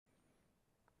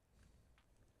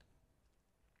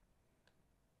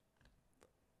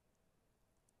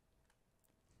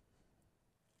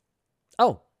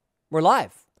Oh, we're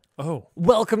live. Oh.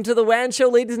 Welcome to the WAN show,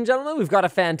 ladies and gentlemen. We've got a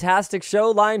fantastic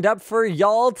show lined up for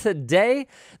y'all today.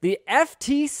 The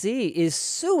FTC is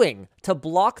suing to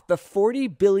block the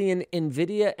 $40 billion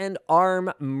NVIDIA and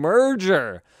ARM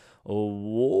merger.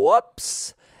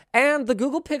 Whoops. And the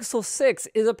Google Pixel 6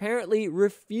 is apparently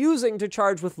refusing to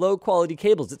charge with low-quality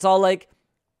cables. It's all like,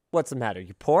 what's the matter?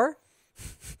 You poor?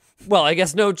 Well, I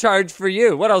guess no charge for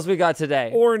you. What else we got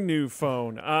today? Or new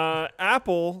phone.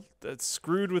 Apple that's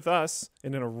screwed with us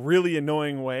in a really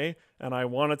annoying way, and I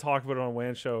want to talk about it on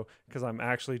WAN Show because I'm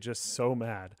actually just so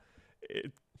mad.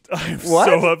 I'm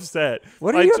so upset.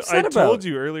 What are you upset about? I told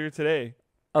you earlier today.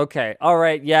 Okay. All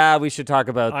right. Yeah, we should talk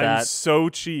about that. I'm so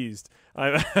cheesed.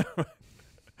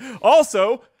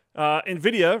 Also,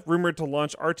 NVIDIA rumored to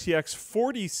launch RTX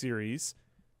 40 series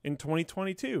in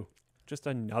 2022. Just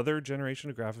another generation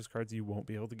of graphics cards you won't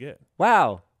be able to get.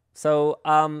 Wow. So,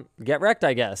 get wrecked,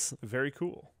 I guess. Very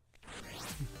cool.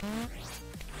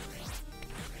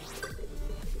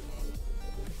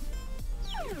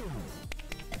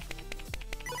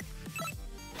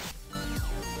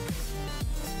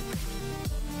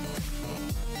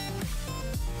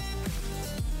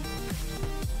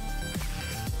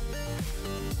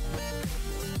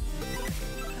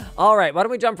 All right, why don't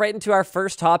we jump right into our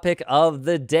first topic of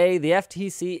the day. The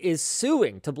FTC is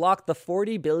suing to block the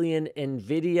 $40 billion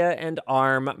NVIDIA and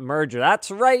ARM merger. That's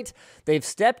right. They've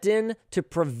stepped in to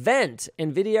prevent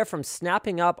NVIDIA from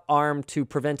snapping up ARM, to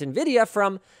prevent NVIDIA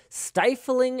from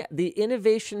stifling the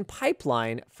innovation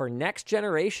pipeline for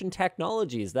next-generation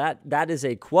technologies. That is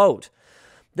a quote.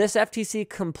 This FTC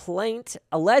complaint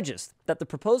alleges that the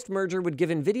proposed merger would give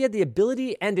NVIDIA the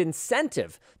ability and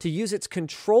incentive to use its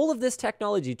control of this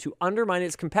technology to undermine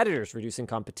its competitors, reducing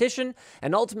competition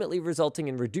and ultimately resulting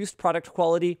in reduced product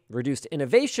quality, reduced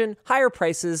innovation, higher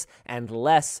prices, and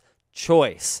less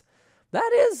choice.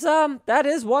 That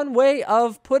is one way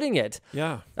of putting it.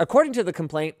 Yeah. According to the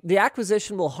complaint, the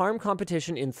acquisition will harm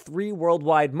competition in 3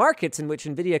 worldwide markets in which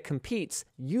NVIDIA competes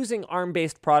using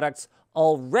ARM-based products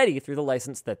already through the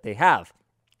license that they have.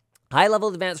 High-level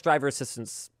advanced driver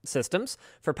assistance systems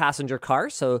for passenger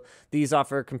cars. So these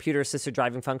offer computer-assisted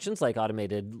driving functions like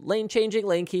automated lane changing,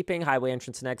 lane keeping, highway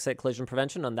entrance and exit, collision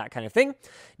prevention, and that kind of thing.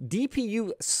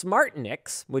 DPU smart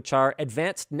NICs, which are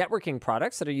advanced networking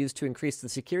products that are used to increase the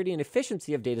security and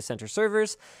efficiency of data center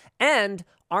servers, and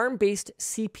ARM-based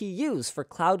CPUs for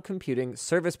cloud computing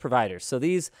service providers. So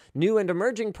these new and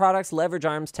emerging products leverage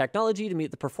ARM's technology to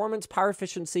meet the performance, power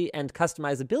efficiency, and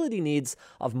customizability needs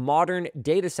of modern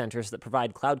data centers that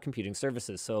provide cloud computing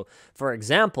services. So, for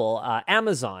example,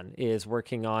 Amazon is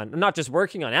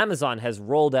Amazon has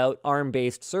rolled out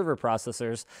ARM-based server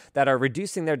processors that are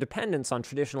reducing their dependence on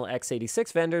traditional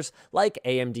x86 vendors like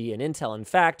AMD and Intel. In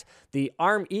fact, the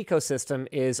ARM ecosystem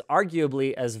is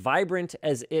arguably as vibrant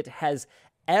as it has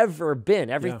ever been.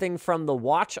 Everything from the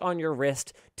watch on your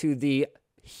wrist to the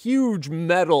huge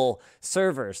metal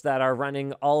servers that are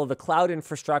running all of the cloud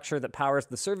infrastructure that powers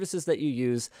the services that you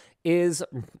use is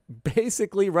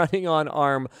basically running on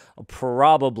ARM,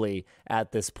 probably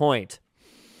at this point.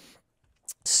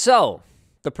 So,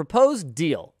 the proposed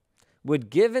deal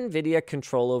would give NVIDIA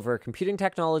control over computing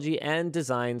technology and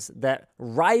designs that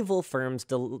rival firms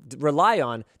rely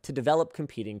on to develop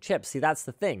competing chips. See, that's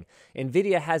the thing.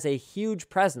 NVIDIA has a huge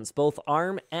presence, both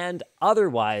ARM and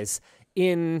otherwise,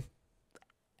 in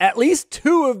at least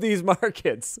 2 of these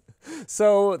markets.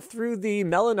 So through the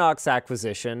Mellanox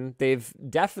acquisition, they've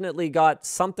definitely got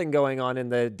something going on in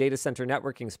the data center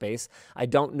networking space. I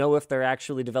don't know if they're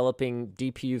actually developing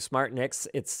DPU smart NICs.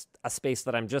 It's a space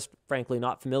that I'm just frankly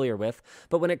not familiar with.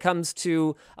 But when it comes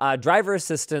to driver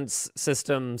assistance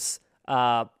systems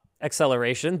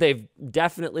acceleration, they've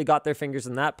definitely got their fingers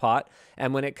in that pot.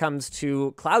 And when it comes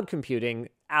to cloud computing,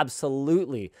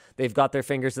 absolutely, they've got their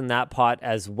fingers in that pot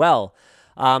as well.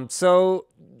 So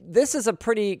this is a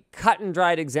pretty cut and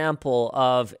dried example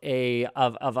of a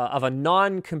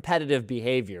non-competitive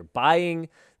behavior, buying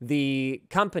the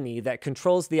company that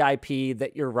controls the IP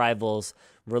that your rivals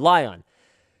rely on.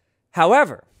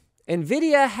 However,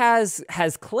 NVIDIA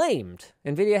has claimed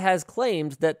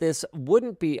that this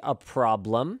wouldn't be a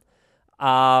problem,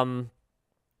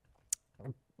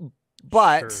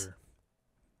 but. Sure.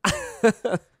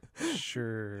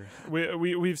 Sure.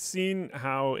 We've seen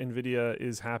how NVIDIA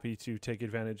is happy to take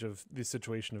advantage of the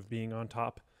situation of being on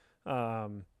top. I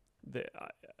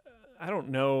don't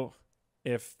know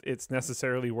if it's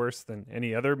necessarily worse than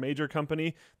any other major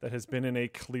company that has been in a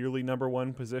clearly number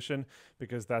one position,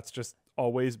 because that's just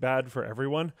always bad for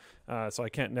everyone. So I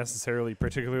can't necessarily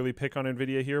particularly pick on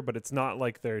NVIDIA here, but it's not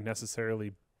like they're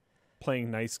necessarily playing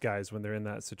nice guys when they're in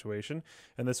that situation,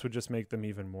 and this would just make them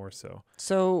even more so.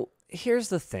 So here's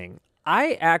the thing.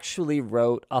 I actually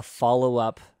wrote a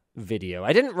follow-up video.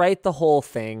 I didn't write the whole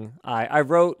thing. I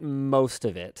wrote most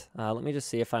of it. Let me just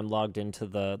see if I'm logged into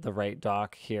the right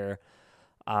doc here.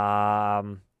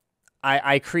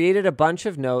 I created a bunch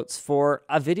of notes for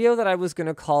a video that I was going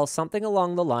to call something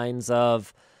along the lines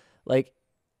of, like,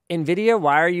 NVIDIA,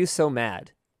 why are you so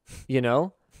mad? You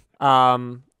know? I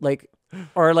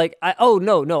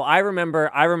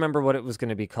remember what it was going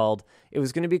to be called. It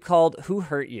was going to be called Who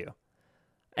Hurt You?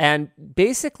 And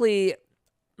basically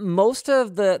most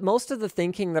of the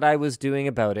thinking that I was doing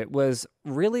about it was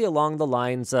really along the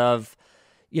lines of,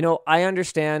 you know, I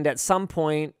understand at some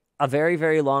point a very,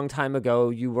 very long time ago,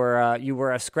 you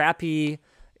were a scrappy,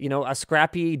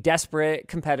 desperate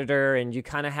competitor, and you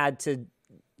kind of had to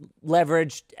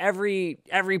leverage every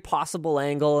possible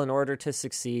angle in order to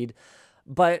succeed.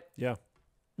 But yeah,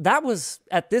 that was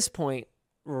at this point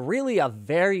really a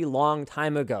very long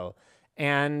time ago.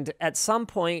 And at some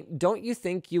point, don't you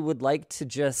think you would like to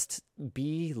just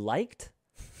be liked?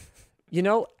 You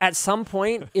know, at some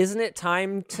point, isn't it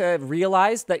time to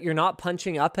realize that you're not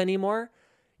punching up anymore?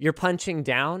 You're punching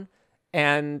down,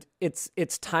 and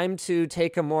it's time to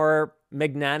take a more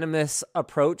magnanimous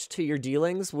approach to your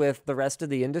dealings with the rest of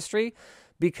the industry.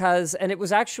 And it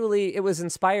was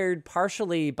inspired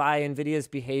partially by NVIDIA's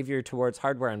behavior towards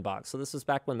Hardware Unboxed. So this was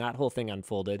back when that whole thing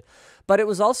unfolded. But it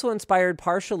was also inspired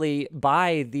partially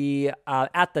by the,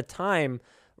 at the time,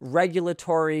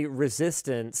 regulatory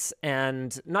resistance,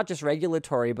 and not just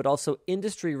regulatory, but also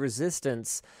industry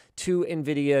resistance to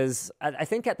NVIDIA's, I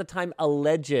think at the time,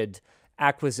 alleged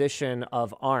acquisition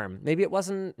of ARM. Maybe it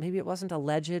wasn't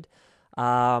alleged.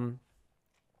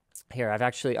 Here,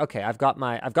 I've got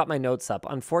my notes up.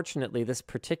 Unfortunately, this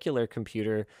particular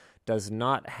computer does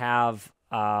not have,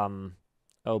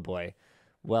 oh boy.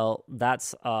 Well,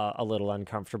 that's a little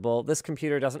uncomfortable. This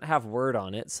computer doesn't have Word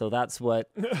on it, so that's what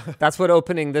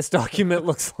opening this document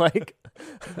looks like.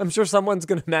 I'm sure someone's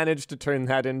going to manage to turn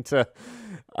that into...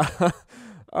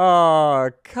 oh,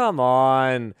 come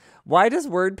on. Why does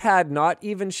WordPad not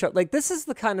even show... Like, this is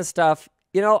the kind of stuff...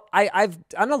 You know, I've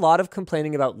done a lot of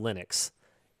complaining about Linux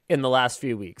in the last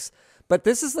few weeks, but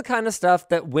this is the kind of stuff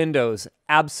that Windows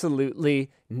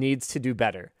absolutely needs to do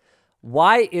better.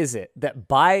 Why is it that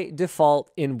by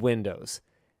default in Windows,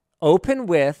 Open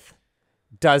With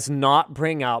does not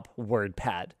bring up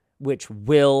WordPad, which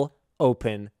will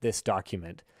open this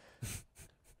document?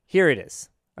 Here it is.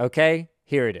 Okay?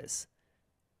 Here it is.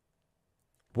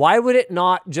 Why would it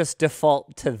not just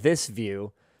default to this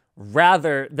view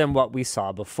rather than what we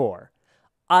saw before?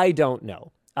 I don't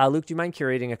know. Luke, do you mind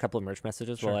curating a couple of merch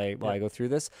messages Sure. while I go through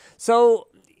this? So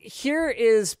here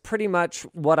is pretty much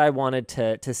what I wanted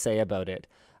to say about it.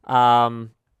 Oh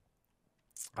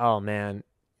man.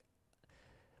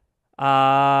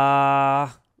 Yeah,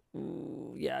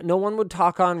 no one would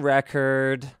talk on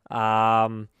record.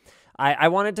 I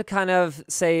wanted to kind of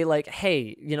say, like,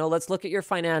 hey, you know, let's look at your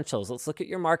financials. Let's look at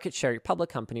your market share, your public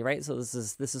company, right? So this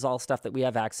is all stuff that we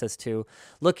have access to.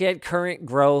 Look at current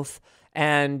growth.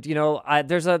 And, you know,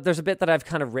 there's a bit that I've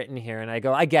kind of written here, and I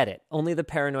go, I get it. Only the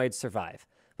paranoid survive.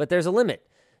 But there's a limit.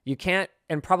 You can't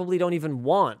and probably don't even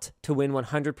want to win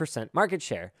 100% market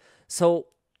share. So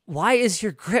why is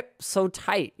your grip so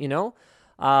tight, you know?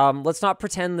 Let's not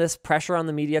pretend this pressure on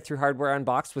the media through Hardware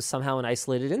Unboxed was somehow an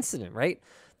isolated incident, right?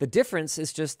 The difference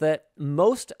is just that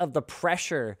most of the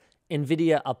pressure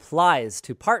NVIDIA applies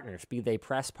to partners, be they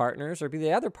press partners or be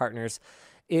they other partners,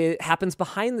 it happens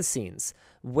behind the scenes,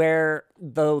 where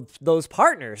those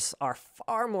partners are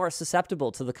far more susceptible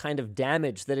to the kind of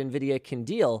damage that NVIDIA can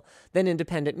deal than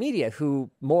independent media, who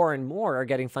more and more are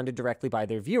getting funded directly by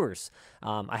their viewers.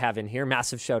 I have in here,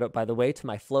 massive shout out, by the way, to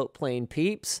my float plane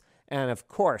peeps, and of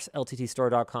course,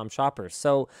 LTTstore.com shoppers.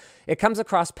 So it comes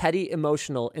across petty,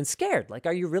 emotional, and scared. Like,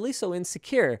 are you really so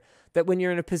insecure that when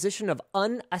you're in a position of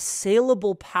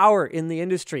unassailable power in the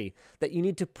industry, that you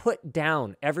need to put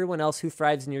down everyone else who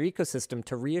thrives in your ecosystem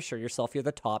to reassure yourself you're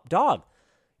the top dog?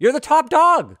 You're the top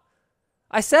dog.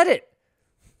 I said it.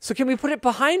 So can we put it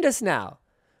behind us now?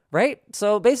 Right?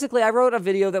 So basically, I wrote a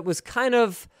video that was kind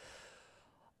of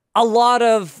a lot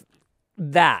of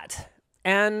that.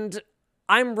 And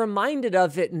I'm reminded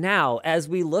of it now as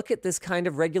we look at this kind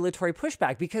of regulatory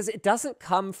pushback, because it doesn't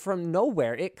come from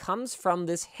nowhere. It comes from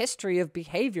this history of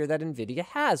behavior that NVIDIA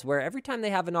has, where every time they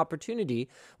have an opportunity,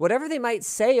 whatever they might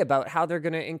say about how they're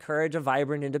going to encourage a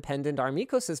vibrant, independent ARM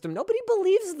ecosystem, nobody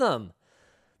believes them.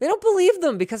 They don't believe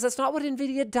them because that's not what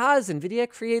NVIDIA does. NVIDIA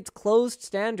creates closed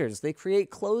standards. They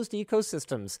create closed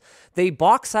ecosystems. They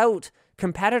box out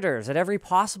competitors at every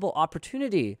possible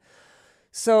opportunity.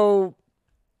 So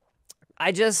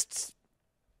I get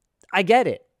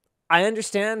it. I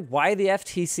understand why the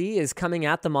FTC is coming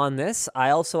at them on this. I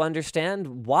also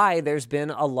understand why there's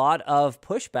been a lot of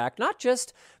pushback, not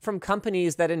just from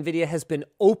companies that NVIDIA has been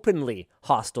openly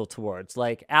hostile towards,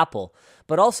 like Apple,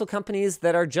 but also companies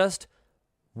that are just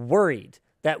worried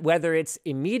that whether it's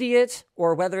immediate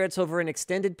or whether it's over an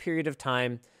extended period of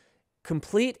time,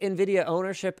 complete NVIDIA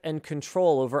ownership and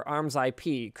control over ARM's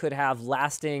IP could have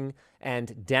lasting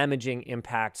and damaging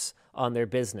impacts on their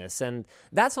business. And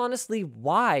that's honestly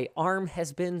why ARM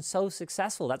has been so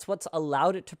successful. That's what's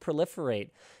allowed it to proliferate,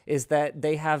 is that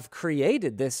they have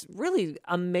created this really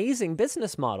amazing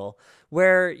business model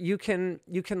where you can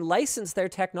license their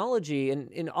technology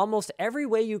in almost every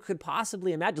way you could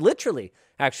possibly imagine. Literally,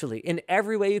 actually, in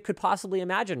every way you could possibly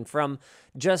imagine, from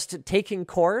just taking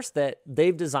cores that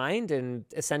they've designed and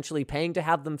essentially paying to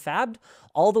have them fabbed,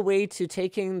 all the way to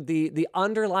taking the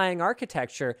underlying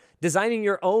architecture, designing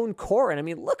your own core. And I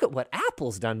mean, look at what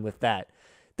Apple's done with that.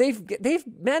 They've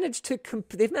managed to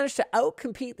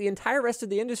outcompete the entire rest of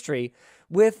the industry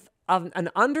with an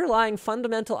underlying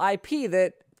fundamental IP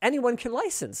that anyone can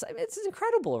license. I mean, it's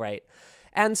incredible, right?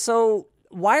 And so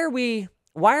why are we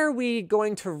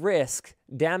going to risk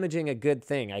damaging a good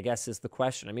thing, I guess, is the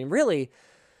question. I mean, really,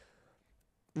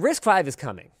 RISC-V is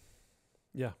coming.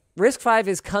 Yeah. RISC-V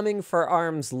is coming for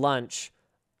ARM's lunch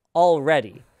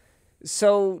already.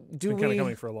 So It's been kind of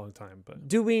coming for a long time, but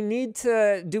do we need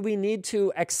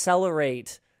to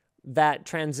accelerate that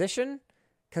transition?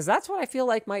 Because that's what I feel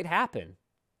like might happen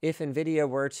if NVIDIA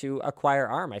were to acquire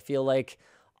ARM. I feel like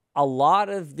a lot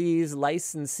of these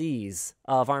licensees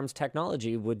of ARM's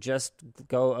technology would just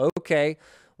go, okay,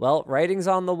 well, writing's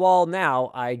on the wall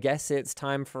now. I guess it's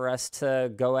time for us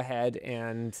to go ahead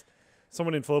and...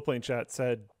 Someone in Flowplane chat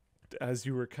said, as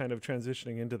you were kind of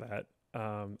transitioning into that,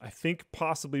 I think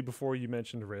possibly before you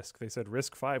mentioned RISC, they said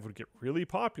RISC-V would get really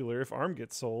popular if ARM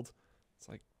gets sold. It's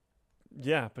like,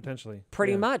 yeah, potentially.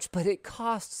 Pretty much, but it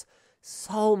costs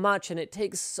so much and it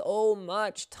takes so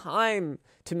much time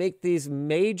to make these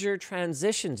major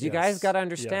transitions. You guys got to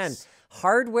understand,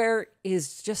 hardware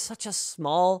is just such a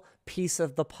small piece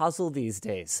of the puzzle these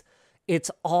days. It's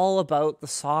all about the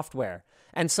software.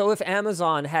 And so if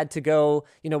Amazon had to go,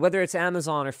 whether it's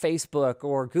Amazon or Facebook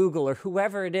or Google or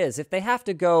whoever it is, if they have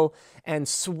to go and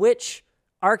switch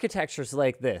architectures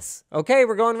like this, okay,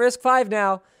 we're going RISC-V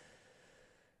now.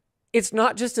 It's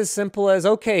not just as simple as,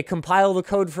 okay, compile the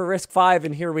code for RISC-V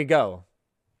and here we go.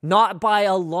 Not by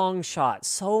a long shot.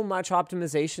 So much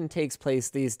optimization takes place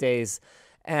these days.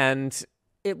 And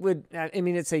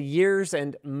it's a years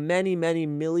and many, many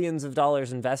millions of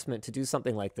dollars investment to do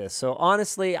something like this. So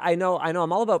honestly, I know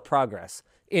I'm all about progress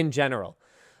in general.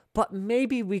 But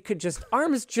maybe we could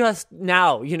ARM's just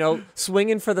now,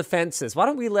 swinging for the fences. Why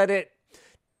don't we let it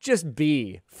just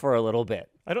be for a little bit?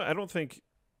 I don't think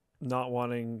not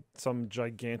wanting some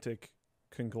gigantic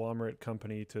conglomerate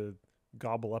company to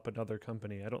gobble up another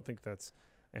company, I don't think that's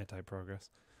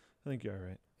anti-progress. I think you're all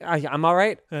right. I'm all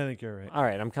right? I think you're right. All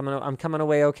right, I'm coming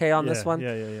away okay on this one.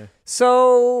 Yeah.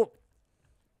 So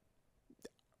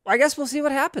I guess we'll see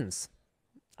what happens.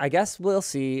 I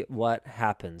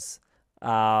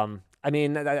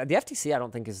mean, the FTC, I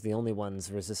don't think, is the only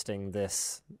ones resisting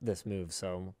this move.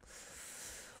 So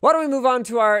why don't we move on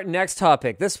to our next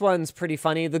topic? This one's pretty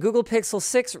funny. The Google Pixel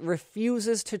 6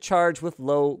 refuses to charge with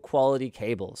low-quality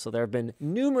cables. So there have been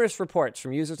numerous reports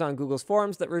from users on Google's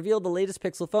forums that reveal the latest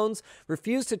Pixel phones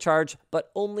refuse to charge,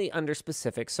 but only under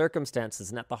specific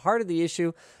circumstances. And at the heart of the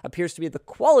issue appears to be the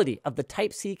quality of the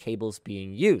Type-C cables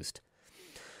being used.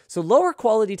 So lower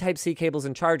quality Type-C cables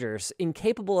and chargers,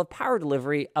 incapable of power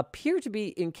delivery, appear to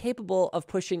be incapable of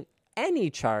pushing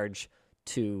any charge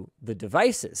to the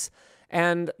devices.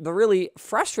 And the really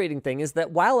frustrating thing is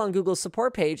that while on Google's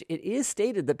support page, it is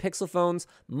stated that Pixel phones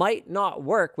might not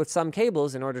work with some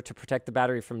cables in order to protect the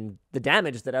battery from the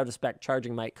damage that out-of-spec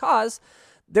charging might cause,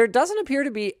 there doesn't appear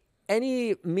to be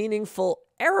any meaningful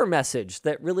error message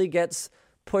that really gets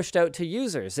pushed out to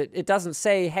users. It doesn't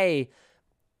say, hey,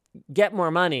 get more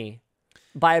money,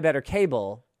 buy a better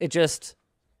cable. It just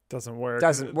doesn't work.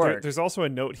 There's also a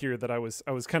note here that I was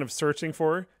kind of searching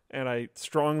for, and I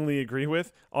strongly agree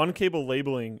with. On-cable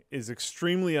labeling is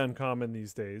extremely uncommon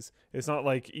these days. It's not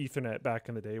like Ethernet back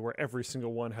in the day where every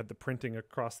single one had the printing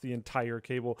across the entire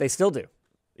cable. They still do.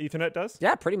 Ethernet does?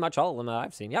 Yeah, pretty much all of them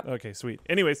I've seen. Yep. Okay, sweet.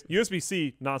 Anyways,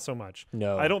 USB-C, not so much.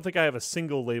 No. I don't think I have a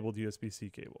single labeled USB-C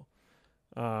cable.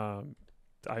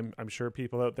 I'm sure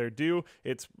people out there do.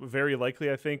 It's very likely,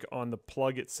 I think, on the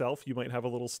plug itself, you might have a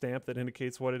little stamp that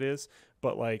indicates what it is.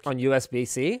 But like on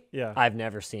USB-C? Yeah. I've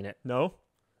never seen it. No?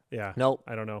 Yeah. Nope.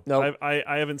 I don't know. Nope. I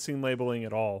haven't seen labeling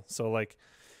at all. So like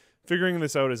figuring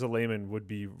this out as a layman would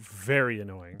be very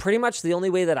annoying. Pretty much the only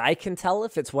way that I can tell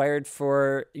if it's wired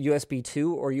for USB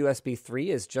 2 or USB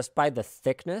 3 is just by the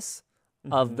thickness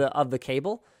of the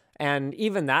cable. And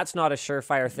even that's not a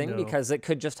surefire thing because it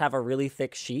could just have a really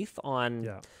thick sheath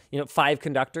on 5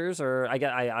 conductors, or I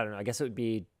don't know, I guess it would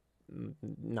be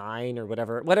 9 or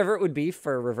whatever it would be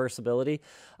for reversibility.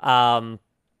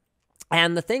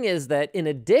 And the thing is that in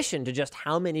addition to just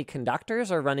how many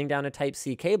conductors are running down a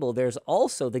Type-C cable, there's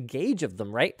also the gauge of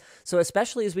them, right? So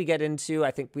especially as we get into,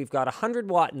 I think we've got 100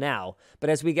 watt now, but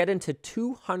as we get into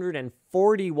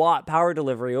 240 watt power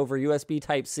delivery over USB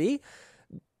Type-C,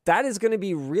 that is going to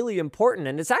be really important.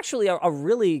 And it's actually a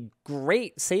really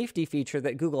great safety feature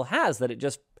that Google has, that it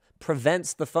just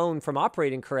prevents the phone from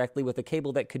operating correctly with a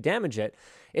cable that could damage it.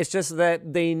 It's just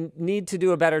that they need to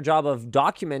do a better job of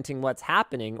documenting what's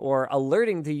happening or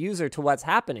alerting the user to what's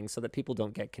happening so that people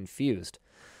don't get confused.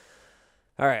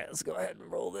 All right, let's go ahead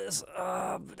and roll this.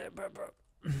 Oh,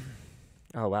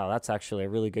 wow, that's actually a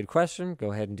really good question.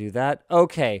 Go ahead and do that.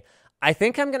 Okay, I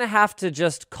think I'm going to have to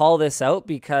just call this out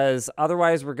because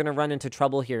otherwise we're going to run into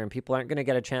trouble here and people aren't going to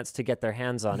get a chance to get their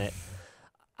hands on it.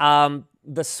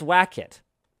 The Swacket.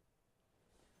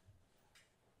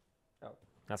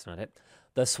 That's not it.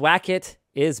 The Swacket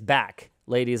is back,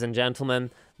 ladies and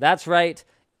gentlemen. That's right.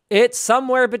 It's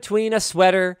somewhere between a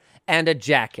sweater and a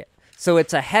jacket. So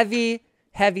it's a heavy,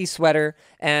 heavy sweater,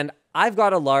 and I've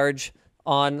got a large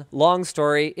on. Long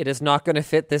story, it is not going to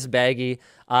fit this baggie.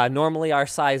 Normally our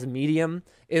size medium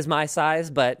is my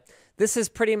size, but this is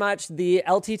pretty much the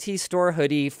LTT store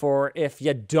hoodie for if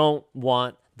you don't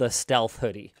want the stealth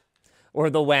hoodie or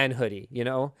the WAN hoodie, you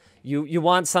know? You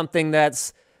want something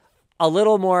that's a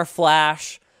little more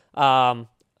flash.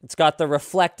 It's got the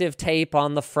reflective tape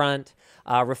on the front,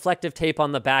 reflective tape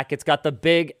on the back. It's got the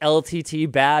big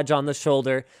LTT badge on the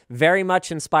shoulder, very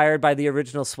much inspired by the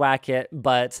original Swacket,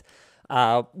 but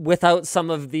without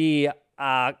some of the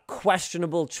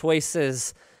questionable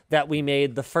choices that we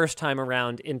made the first time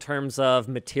around in terms of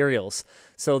materials.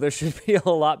 So there should be a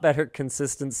lot better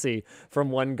consistency from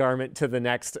one garment to the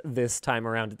next this time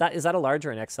around. Is that a large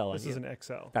or an XL? This is an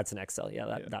XL. That's an XL.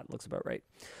 Yeah, that looks about right.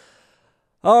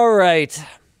 All right.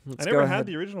 I never had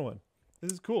the original one.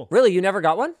 This is cool. Really? You never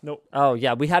got one? Nope. Oh,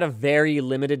 yeah. We had a very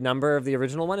limited number of the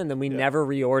original one, and then we never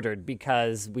reordered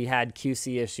because we had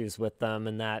QC issues with them,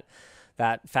 and that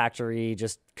factory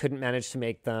just couldn't manage to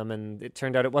make them. And it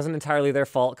turned out it wasn't entirely their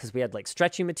fault because we had like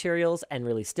stretchy materials and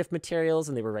really stiff materials,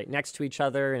 and they were right next to each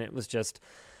other. And it was just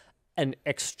an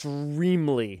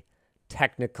extremely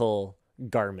technical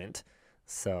garment.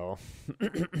 So,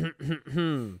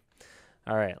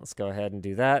 all right, let's go ahead and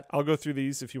do that. I'll go through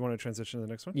these if you want to transition to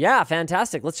the next one. Yeah,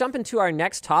 fantastic. Let's jump into our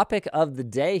next topic of the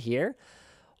day here.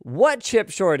 What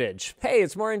chip shortage? Hey,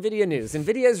 it's more NVIDIA news.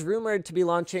 NVIDIA is rumored to be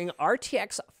launching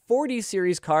RTX 40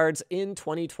 series cards in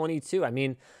 2022. I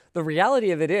mean, the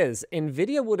reality of it is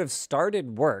NVIDIA would have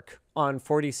started work on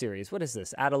 40 series. What is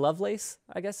this? Ada Lovelace,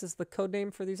 I guess is the code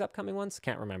name for these upcoming ones.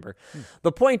 Can't remember.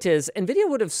 The point is NVIDIA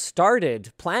would have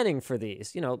started planning for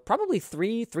these, probably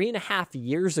 3.5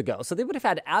 years ago. So they would have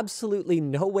had absolutely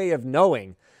no way of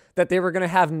knowing that they were going to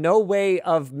have no way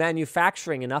of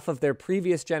manufacturing enough of their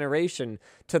previous generation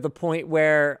to the point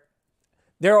where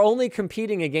they're only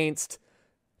competing against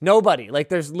nobody. Like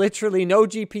there's literally no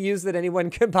GPUs that anyone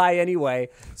can buy anyway.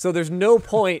 So there's no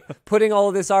point putting all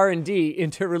of this R&D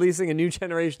into releasing a new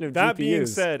generation of GPUs. That being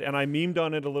said, and I memed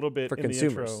on it a little bit for in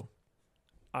consumers. The intro,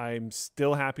 I'm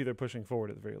still happy they're pushing forward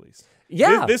at the very least.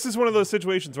 Yeah. This is one of those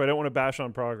situations where I don't want to bash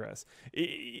on progress.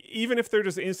 Even if they're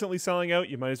just instantly selling out,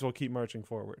 you might as well keep marching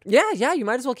forward. Yeah, you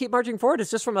might as well keep marching forward.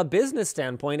 It's just from a business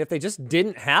standpoint. If they just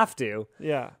didn't have to,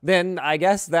 then I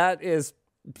guess that is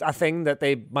a thing that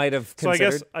they might have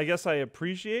considered. So I guess I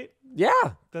appreciate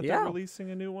that they're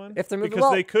releasing a new one. If they're moving,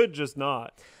 because they could just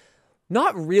not.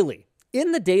 Not really.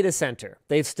 In the data center,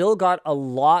 they've still got a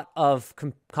lot of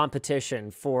competition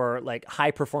for like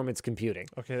high performance computing.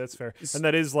 Okay, that's fair. And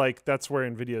that's where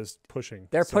NVIDIA's pushing.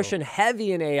 They're pushing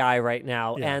heavy in AI right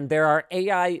now, and there are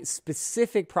AI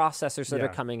specific processors that are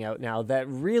coming out now that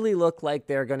really look like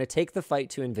they're going to take the fight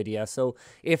to NVIDIA. So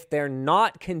if they're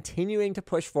not continuing to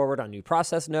push forward on new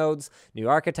process nodes, new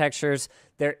architectures,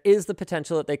 there is the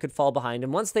potential that they could fall behind.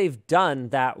 And once they've done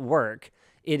that work,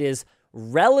 it is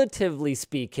relatively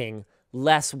speaking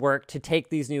less work to take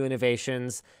these new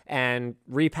innovations and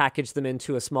repackage them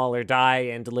into a smaller die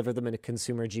and deliver them in a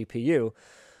consumer GPU.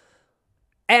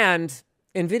 And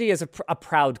NVIDIA is a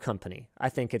proud company. I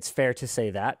think it's fair to say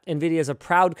that. NVIDIA is a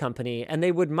proud company, and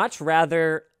they would much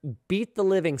rather beat the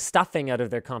living stuffing out of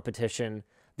their competition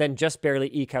than just barely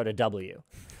eke out a W.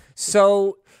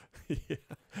 So Yeah,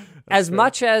 as fair.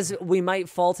 much as we might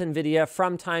fault NVIDIA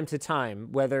from time to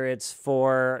time, whether it's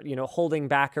for, holding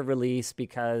back a release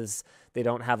because they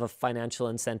don't have a financial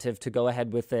incentive to go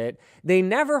ahead with it, they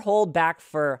never hold back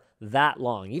for that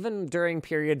long, even during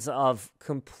periods of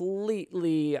complete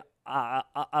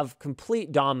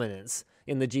dominance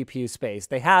in the GPU space.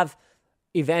 They have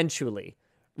eventually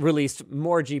released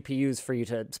more GPUs for you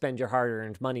to spend your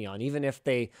hard-earned money on, even if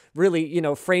they really,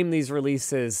 frame these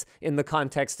releases in the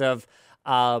context of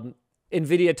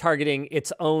NVIDIA targeting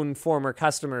its own former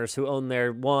customers who own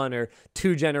their 1 or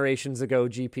 2 generations ago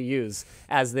GPUs,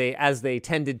 as they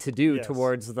tended to do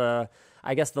towards the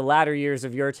latter years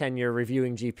of your tenure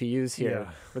reviewing GPUs here,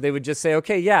 where they would just say,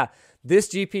 okay, yeah, this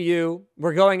GPU,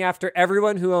 we're going after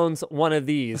everyone who owns one of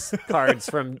these cards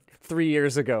from 3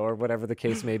 years ago, or whatever the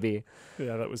case may be.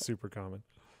 Yeah, that was super common.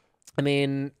 I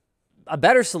mean, a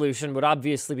better solution would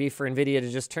obviously be for NVIDIA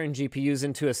to just turn GPUs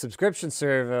into a subscription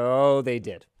service. Oh, they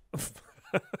did.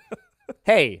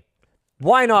 Hey,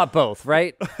 why not both,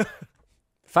 right?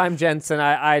 If I'm Jensen,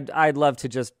 I'd love to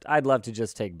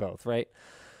just take both, right?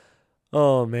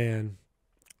 Oh man.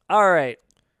 All right.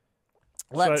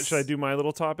 Should I do my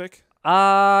little topic?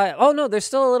 No, there's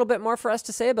still a little bit more for us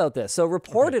to say about this. So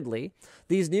reportedly,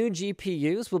 these new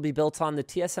GPUs will be built on the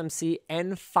TSMC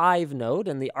N5 node,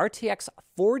 and the RTX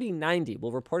 4090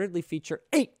 will reportedly feature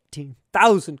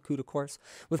 18,000 CUDA cores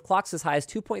with clocks as high as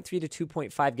 2.3 to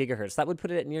 2.5 gigahertz. That would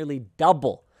put it at nearly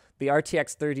double the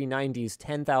RTX 3090's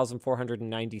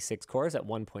 10,496 cores at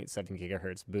 1.7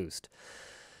 gigahertz boost.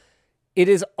 It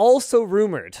is also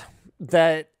rumored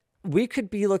that we could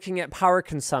be looking at power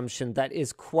consumption that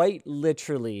is quite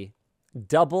literally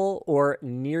double or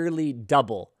nearly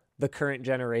double the current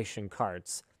generation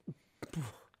cards.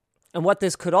 And what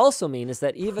this could also mean is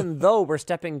that even though we're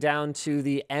stepping down to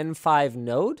the N5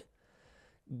 node,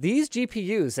 these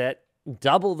GPUs at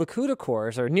double the CUDA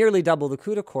cores, or nearly double the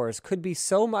CUDA cores, could be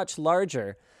so much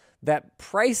larger that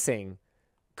pricing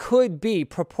could be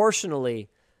proportionally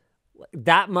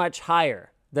that much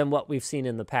higher than what we've seen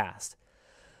in the past.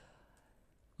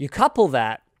 You couple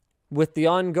that with the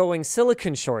ongoing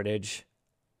silicon shortage,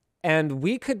 and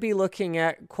we could be looking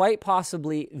at quite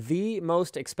possibly the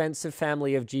most expensive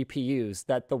family of GPUs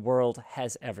that the world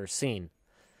has ever seen.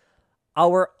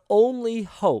 Our only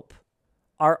hope,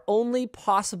 our only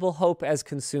possible hope as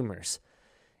consumers,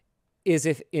 is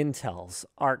if Intel's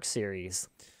Arc series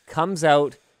comes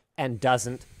out and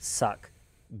doesn't suck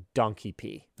donkey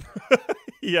pee.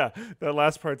 Yeah, that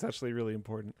last part's actually really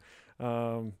important.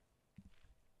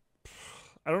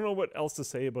 I don't know what else to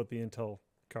say about the Intel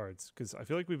cards, because I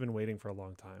feel like we've been waiting for a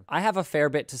long time. I have a fair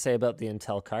bit to say about the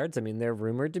Intel cards. I mean, they're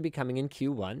rumored to be coming in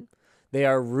Q1. They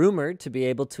are rumored to be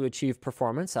able to achieve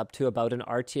performance up to about an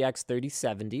RTX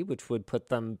 3070, which would put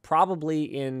them probably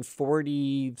in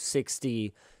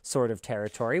 4060 sort of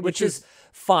territory, which is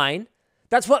fine.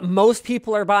 That's what most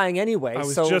people are buying anyway. I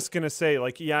was just going to say,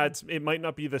 it might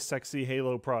not be the sexy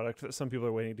Halo product that some people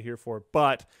are waiting to hear for,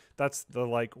 but that's the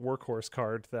workhorse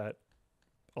card that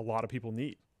a lot of people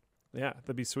need. Yeah,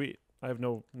 that'd be sweet. I have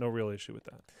no real issue with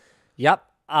that. Yep.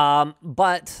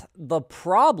 But the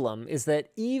problem is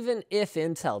that even if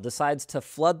Intel decides to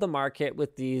flood the market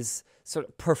with these sort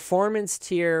of performance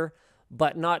tier,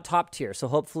 but not top tier, so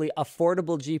hopefully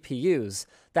affordable GPUs,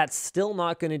 that's still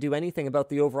not going to do anything about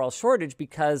the overall shortage,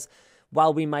 because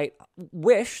while we might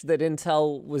wish that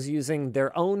Intel was using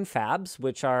their own fabs,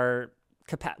 which are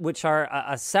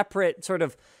a separate sort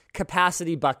of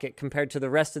capacity bucket compared to the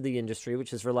rest of the industry,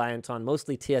 which is reliant on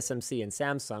mostly TSMC and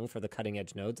Samsung for the cutting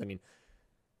edge nodes. I mean,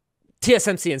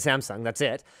 TSMC and Samsung, that's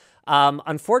it.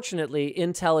 Unfortunately,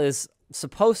 Intel is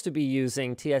supposed to be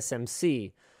using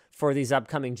TSMC for these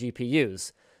upcoming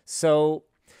GPUs. So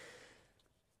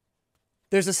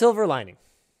there's a silver lining.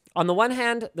 On the one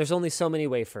hand, there's only so many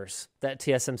wafers that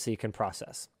TSMC can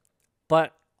process.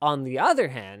 But on the other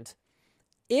hand,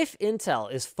 if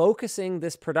Intel is focusing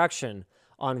this production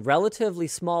on relatively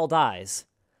small dies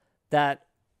that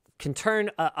can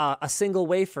turn a single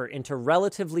wafer into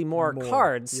relatively more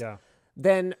cards,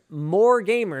 then more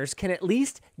gamers can at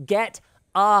least get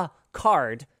a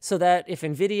card, so that if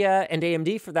NVIDIA and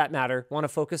AMD, for that matter, want to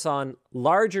focus on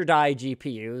larger die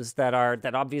GPUs that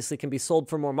obviously can be sold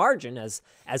for more margin as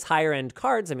higher end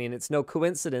cards. I mean, it's no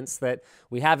coincidence that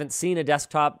we haven't seen a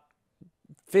desktop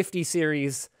 50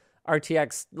 series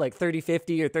RTX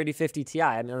 3050 or 3050 Ti.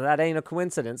 I mean, that ain't a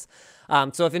coincidence.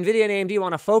 So if NVIDIA and AMD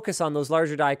want to focus on those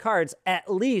larger die cards,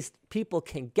 at least people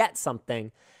can get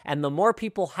something. And the more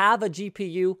people have a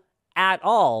GPU at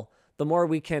all, the more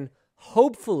we can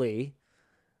hopefully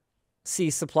see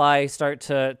supply start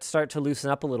to loosen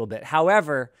up a little bit.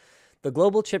 However, the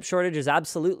global chip shortage is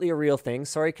absolutely a real thing.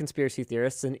 Sorry, conspiracy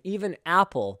theorists. And even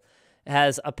Apple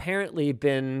has apparently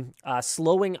been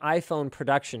slowing iPhone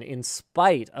production in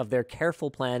spite of their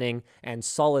careful planning and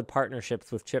solid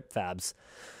partnerships with chip fabs.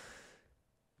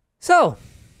 So,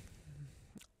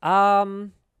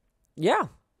 yeah,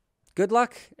 good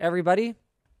luck, everybody.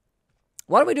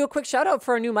 Why don't we do a quick shout out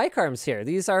for our new mic arms here?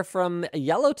 These are from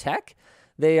Yellow Tech.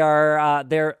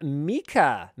 They're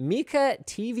Mika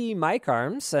TV mic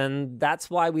arms, and that's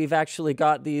why we've actually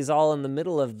got these all in the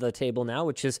middle of the table now,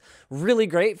 which is really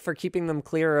great for keeping them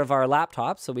clear of our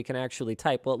laptop so we can actually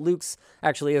type. Well, Luke's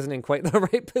actually isn't in quite the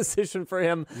right position for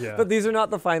him, but these are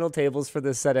not the final tables for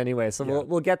this set anyway, so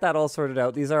we'll get that all sorted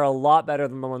out. These are a lot better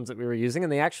than the ones that we were using,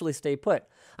 and they actually stay put.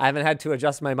 I haven't had to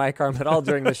adjust my mic arm at all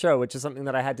during the show, which is something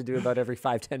that I had to do about every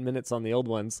 5-10 minutes on the old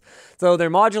ones. So they're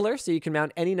modular, so you can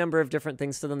mount any number of different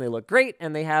things to them. They look great,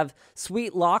 and they have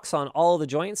sweet locks on all the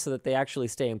joints so that they actually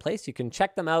stay in place. You can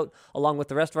check them out along with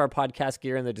the rest of our podcast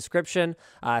gear in the description.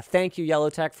 Thank you,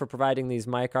 Yellow Tech, for providing these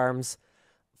mic arms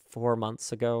 4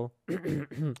 months ago.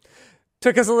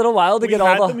 Took us a little while to get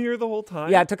all them here the whole time.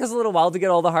 Yeah, it took us a little while to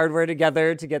get all the hardware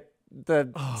together, to get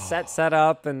the set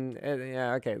up, and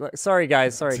yeah, okay. Look, sorry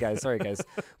guys.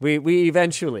 We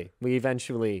eventually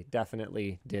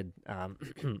definitely did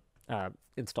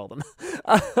install them.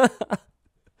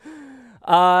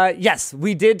 Yes,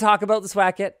 we did talk about the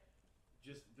Swacket.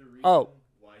 Just the reason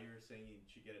why you were saying you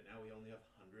should get it now, we only have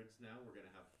hundreds now. We're gonna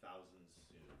have thousands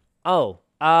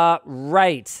soon.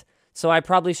 Right. So I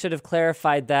probably should have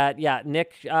clarified that. Yeah,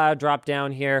 Nick dropped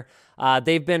down here.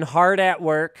 They've been hard at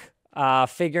work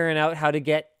figuring out how to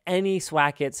get any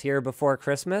Swackets here before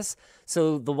Christmas.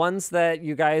 So the ones that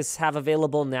you guys have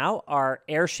available now are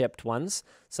air-shipped ones.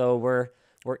 So we're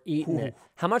eating it.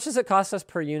 How much does it cost us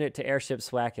per unit to airship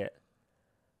Swacket?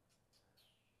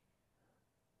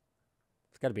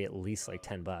 It's got to be at least like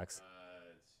 $10. It's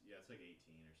like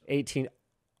 18 or something. 18.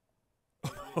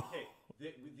 Okay,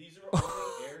 these are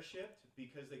only air-shipped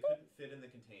because they couldn't fit in the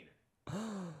container.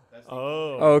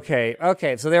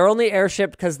 Okay. So they were only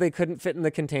air-shipped because they couldn't fit in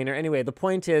the container. Anyway, the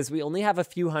point is we only have a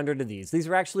few hundred of these. These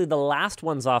were actually the last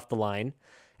ones off the line,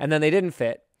 and then they didn't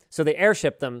fit. So they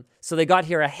air-shipped them. So they got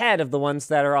here ahead of the ones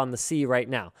that are on the sea right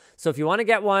now. So if you want to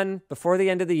get one before the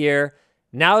end of the year,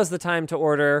 now is the time to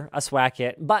order a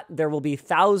Swacket, but there will be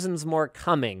thousands more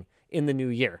coming in the new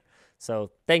year.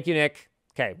 So thank you, Nick.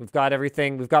 Okay, we've got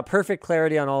everything. We've got perfect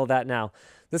clarity on all of that now.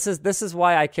 This is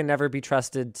why I can never be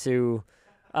trusted to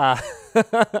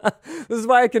this is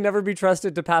why I can never be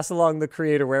trusted to pass along the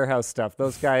Creator Warehouse stuff.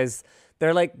 Those guys,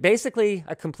 they're like basically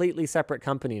a completely separate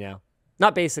company now.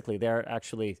 Not basically, they're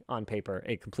actually on paper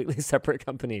a completely separate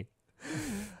company.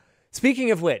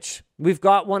 Speaking of which, we've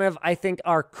got one of, I think,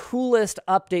 our coolest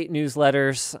update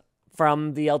newsletters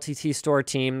from the LTT store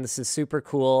team. This is super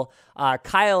cool.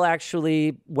 Kyle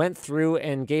actually went through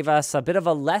and gave us a bit of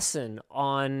a lesson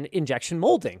on injection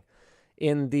molding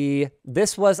in the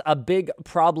This Was a Big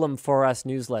Problem for Us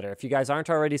newsletter. If you guys aren't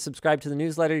already subscribed to the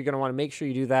newsletter, you're going to want to make sure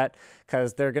you do that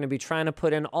because they're going to be trying to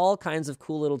put in all kinds of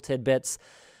cool little tidbits.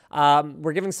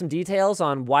 We're giving some details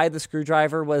on why the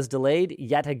screwdriver was delayed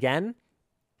yet again.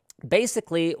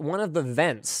 Basically, one of the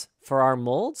vents for our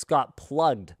molds got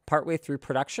plugged partway through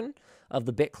production of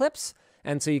the bit clips.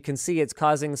 And so you can see it's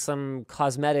causing some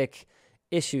cosmetic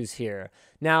issues here.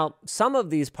 Now, some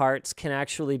of these parts can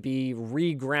actually be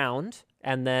reground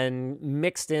and then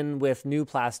mixed in with new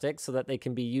plastic so that they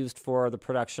can be used for the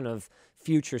production of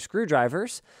future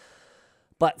screwdrivers.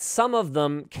 But some of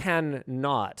them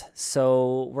cannot.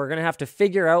 So we're going to have to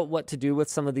figure out what to do with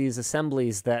some of these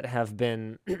assemblies that have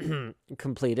been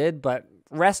completed. But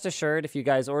rest assured, if you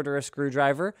guys order a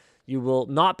screwdriver, you will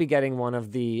not be getting one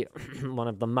of the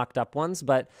mucked up ones.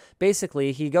 But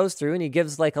basically, he goes through and he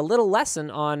gives like a little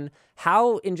lesson on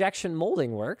how injection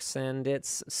molding works. And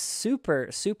it's super,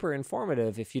 super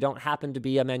informative if you don't happen to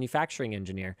be a manufacturing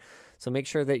engineer. So make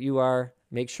sure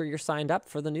you're signed up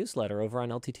for the newsletter over on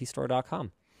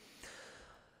lttstore.com.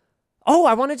 Oh,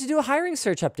 I wanted to do a hiring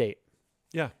search update.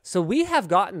 Yeah. So we have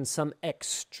gotten some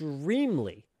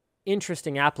extremely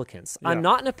interesting applicants. Yeah. I'm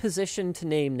not in a position to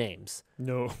name names.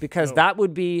 No. Because that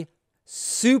would be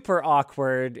super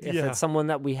awkward if it's someone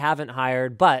that we haven't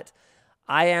hired. But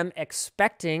I am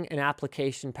expecting an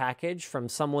application package from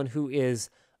someone who is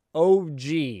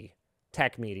OG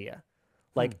tech media.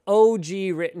 Like OG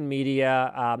written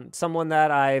media, someone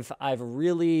that I've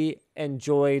really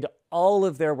enjoyed all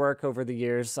of their work over the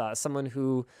years, someone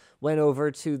who went over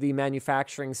to the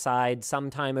manufacturing side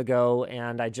some time ago,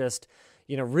 and I just,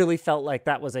 really felt like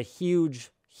that was a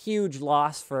huge, huge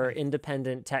loss for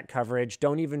independent tech coverage.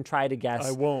 Don't even try to guess.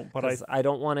 I won't, but I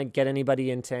don't want to get anybody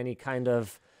into any kind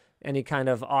of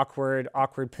awkward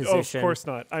position. Oh, of course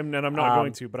not. I'm not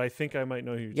going to, but I think I might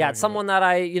know who you're Yeah, it's someone that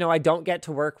I don't get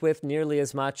to work with nearly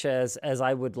as much as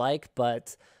I would like,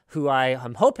 but who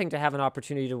I'm hoping to have an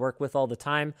opportunity to work with all the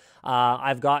time.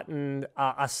 I've gotten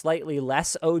a slightly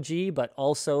less OG, but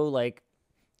also like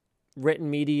written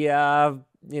media,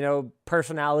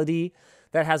 personality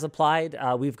that has applied.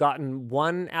 We've gotten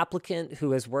one applicant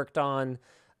who has worked on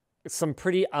some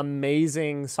pretty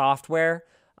amazing software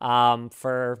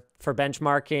for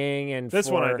benchmarking and this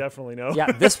one I definitely know.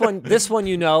 Yeah, this one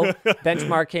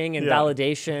benchmarking and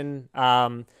validation.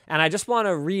 And I just want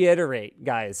to reiterate,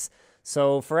 guys.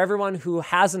 So for everyone who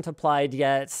hasn't applied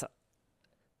yet,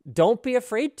 don't be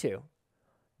afraid to.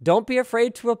 Don't be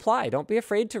afraid to apply. Don't be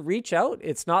afraid to reach out.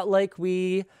 It's not like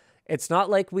we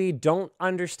don't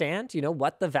understand,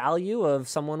 what the value of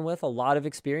someone with a lot of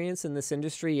experience in this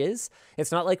industry is.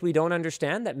 It's not like we don't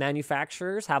understand that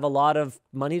manufacturers have a lot of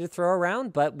money to throw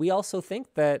around, but we also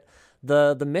think that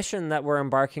the mission that we're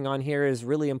embarking on here is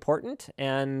really important.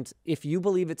 And if you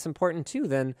believe it's important too,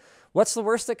 then what's the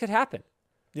worst that could happen?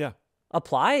 Yeah.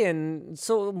 Apply, and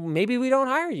so maybe we don't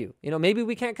hire you. Maybe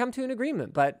we can't come to an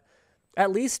agreement, but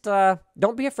at least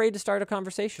don't be afraid to start a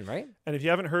conversation, right? And if you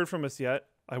haven't heard from us yet,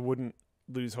 I wouldn't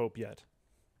lose hope yet.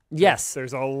 Yes.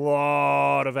 There's a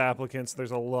lot of applicants.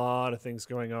 There's a lot of things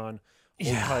going on.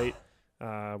 Hold tight.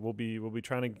 We'll be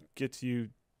trying to get to you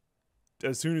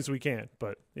as soon as we can,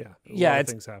 but a lot of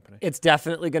things happening. It's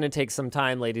definitely going to take some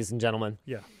time, ladies and gentlemen.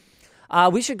 Yeah.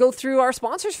 We should go through our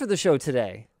sponsors for the show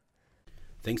today.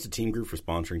 Thanks to Team Group for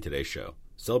sponsoring today's show.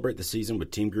 Celebrate the season with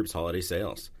Team Group's holiday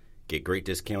sales. Get great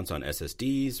discounts on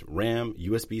SSDs, RAM,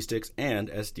 USB sticks, and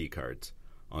SD cards.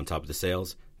 On top of the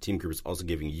sales, Team Group is also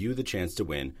giving you the chance to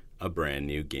win a brand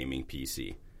new gaming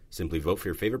PC. Simply vote for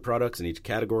your favorite products in each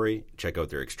category, check out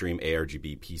their extreme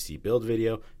ARGB PC build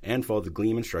video, and follow the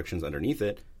Gleam instructions underneath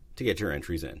it to get your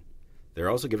entries in. They're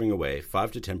also giving away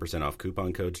 5 to 10% off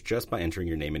coupon codes just by entering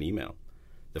your name and email.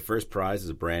 The first prize is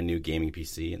a brand new gaming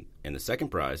PC, and the second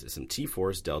prize is some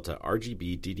T-Force Delta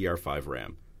RGB DDR5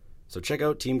 RAM. So check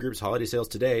out Team Group's holiday sales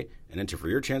today and enter for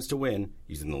your chance to win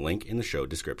using the link in the show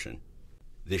description.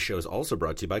 This show is also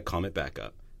brought to you by Comet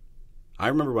Backup. I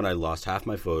remember when I lost half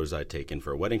my photos I'd taken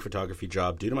for a wedding photography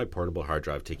job due to my portable hard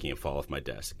drive taking a fall off my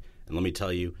desk. And let me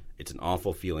tell you, it's an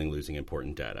awful feeling losing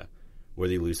important data.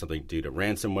 Whether you lose something due to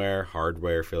ransomware,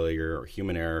 hardware failure, or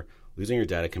human error, losing your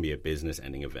data can be a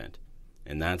business-ending event.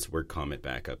 And that's where Comet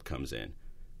Backup comes in.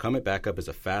 Comet Backup is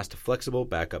a fast, flexible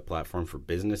backup platform for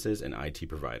businesses and IT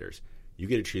providers. You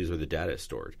get to choose where the data is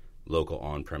stored, local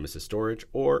on-premises storage,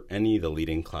 or any of the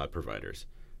leading cloud providers.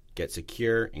 Get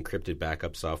secure, encrypted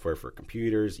backup software for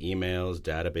computers, emails,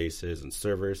 databases, and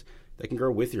servers that can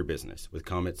grow with your business with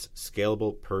Comet's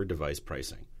scalable per-device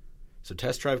pricing. So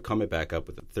test drive Comet Backup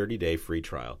with a 30-day free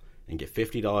trial and get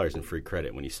 $50 in free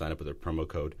credit when you sign up with a promo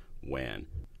code WAN.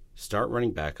 Start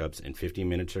running backups in 15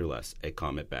 minutes or less at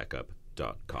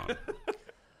cometbackup.com.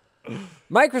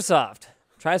 Microsoft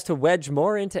tries to wedge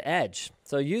more into Edge.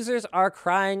 So users are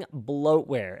crying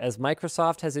bloatware as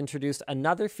Microsoft has introduced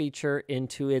another feature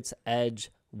into its Edge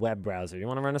web browser. You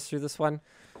want to run us through this one?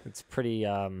 It's pretty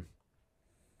not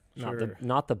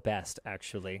the best,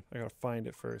 actually. I got to find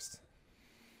it first.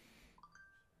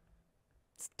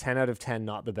 It's 10 out of 10,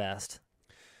 not the best.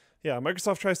 Yeah,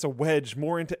 Microsoft tries to wedge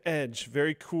more into Edge.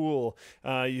 Very cool.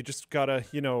 You just gotta,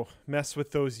 mess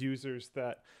with those users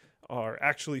that are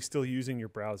actually still using your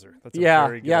browser. That's a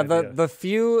very good idea.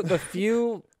 The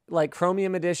few like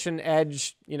Chromium Edition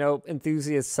Edge,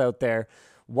 enthusiasts out there.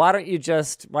 Why don't you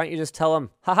just tell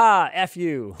them, haha, F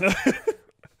you.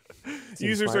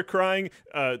 Users are crying.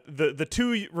 The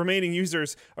two remaining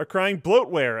users are crying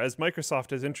bloatware as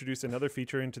Microsoft has introduced another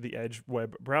feature into the Edge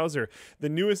web browser. The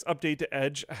newest update to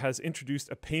Edge has introduced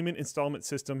a payment installment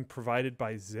system provided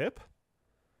by Zip.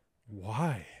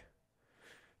 Why?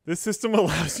 This system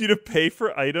allows you to pay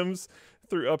for items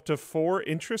through up to 4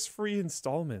 interest-free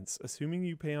installments, assuming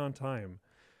you pay on time.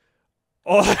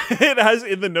 It has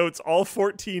in the notes all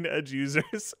 14 Edge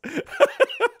users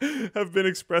have been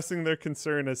expressing their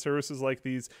concern as services like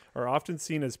these are often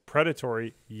seen as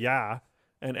predatory,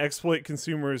 and exploit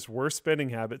consumers' worst spending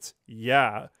habits,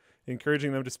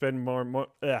 encouraging them to spend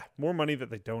more money that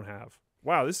they don't have.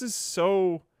 Wow, this is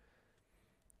so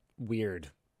weird.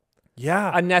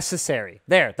 Yeah. Unnecessary.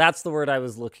 There, that's the word I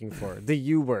was looking for. The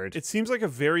U word. It seems like a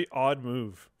very odd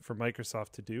move for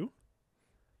Microsoft to do.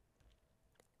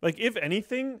 Like, if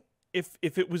anything, if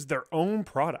it was their own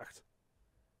product,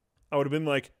 I would have been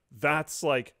like, that's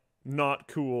like not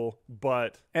cool,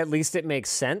 but At least it makes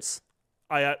sense.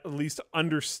 I at least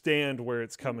understand where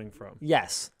it's coming from.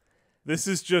 Yes. This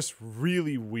is just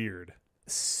really weird.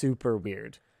 Super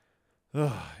weird.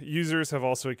 Users have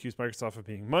also accused Microsoft of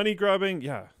being money grubbing.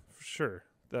 Yeah, for sure.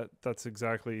 That's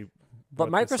exactly.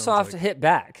 But what this sounds Microsoft like. hit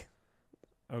back.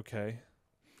 Okay.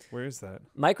 Where is that?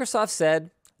 Microsoft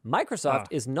said Microsoft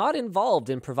is not involved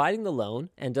in providing the loan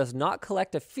and does not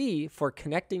collect a fee for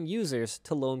connecting users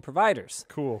to loan providers.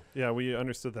 Cool. Yeah, we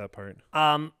understood that part.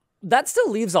 That still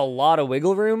leaves a lot of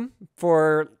wiggle room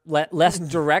for less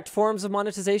direct forms of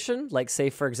monetization, like,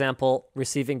 say, for example,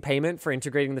 receiving payment for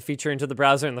integrating the feature into the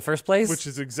browser in the first place. Which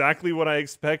is exactly what I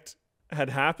expect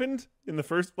had happened in the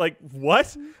first. Like,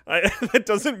 what? That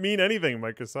doesn't mean anything,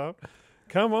 Microsoft.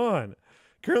 Come on.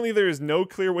 Currently, there is no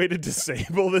clear way to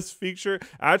disable this feature.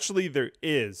 Actually, there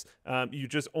is. You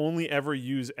just only ever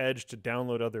use Edge to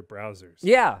download other browsers.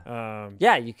 Yeah.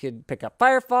 Yeah, you could pick up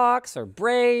Firefox or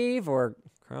Brave or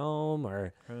Chrome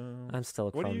or Chrome. I'm still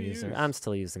a What do Chrome you user. use? I'm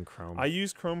still using Chrome. I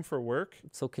use Chrome for work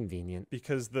It's so convenient.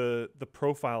 because the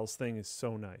profiles thing is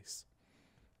so nice.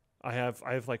 I have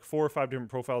like 4 or 5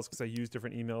 different profiles because I use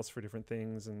different emails for different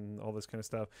things and all this kind of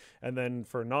stuff. And then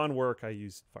for non-work, I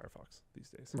use Firefox these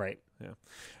days. Right. Yeah.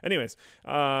 Anyways,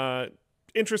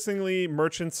 interestingly,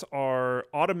 merchants are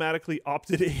automatically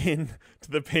opted in to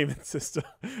the payment system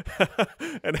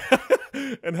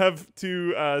and have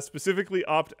to specifically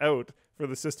opt out for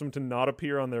the system to not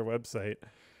appear on their website.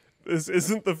 This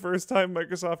isn't the first time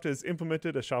Microsoft has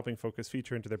implemented a shopping-focused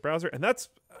feature into their browser, and that's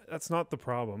not the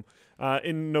problem.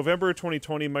 In November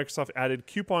 2020, Microsoft added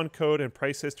coupon code and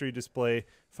price history display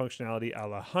functionality a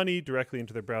la Honey directly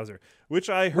into their browser, which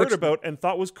I heard about and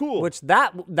thought was cool. Which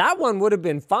that one would have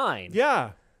been fine.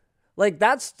 Yeah. Like,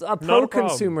 that's a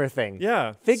pro-consumer thing.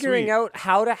 Yeah. Figuring sweet. out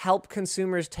how to help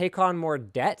consumers take on more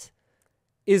debt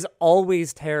is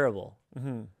always terrible.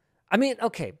 Mm-hmm. I mean,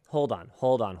 okay, hold on.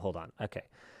 Okay.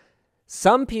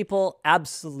 Some people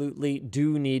absolutely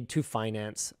do need to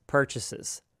finance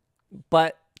purchases,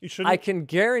 but I can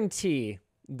guarantee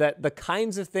that the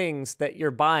kinds of things that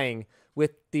you're buying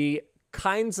with the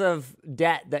kinds of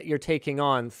debt that you're taking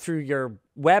on through your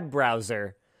web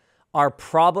browser are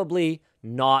probably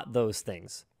not those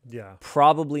things. Yeah.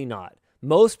 Probably not.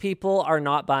 Most people are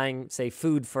not buying, say,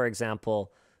 food, for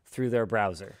example, through their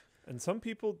browser. And some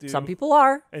people do. Some people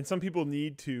are. And some people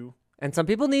need to. And some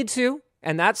people need to.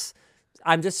 And that's,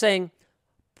 I'm just saying,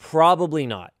 probably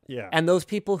not. Yeah. And those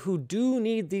people who do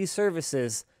need these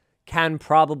services can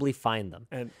probably find them.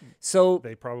 And so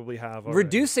they probably have already.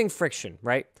 Reducing friction,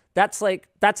 right? That's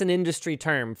an industry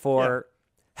term for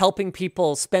helping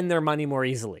people spend their money more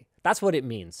easily. That's what it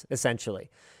means, essentially.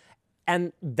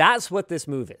 And that's what this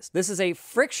move is. This is a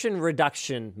friction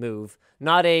reduction move,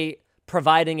 not a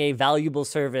providing a valuable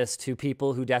service to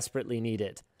people who desperately need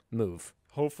it move.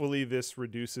 Hopefully this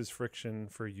reduces friction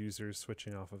for users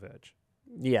switching off of Edge.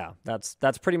 Yeah, that's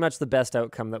pretty much the best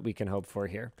outcome that we can hope for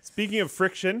here. Speaking of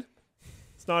friction,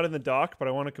 it's not in the doc, but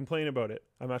I want to complain about it.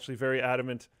 I'm actually very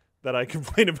adamant that I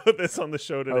complain about this on the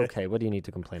show today. Okay, what do you need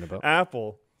to complain about?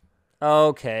 Apple.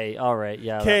 Okay, all right,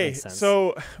 yeah, that makes sense.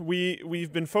 So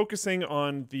we've been focusing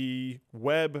on the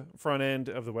web front end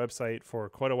of the website for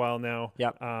quite a while now.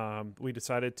 Yep. We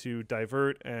decided to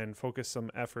divert and focus some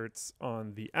efforts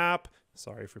on the app.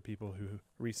 Sorry for people who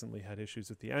recently had issues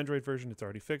with the Android version. It's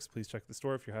already fixed. Please check the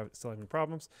store if you're still having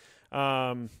problems.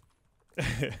 But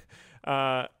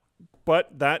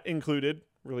that included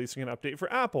releasing an update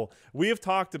for Apple. We have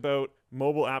talked about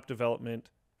mobile app development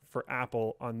for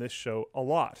Apple on this show a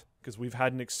lot because we've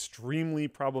had an extremely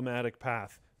problematic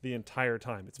path the entire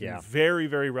time. It's been very,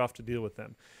 very rough to deal with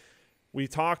them. We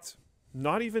talked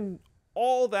not even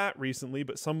all that recently,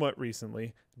 but somewhat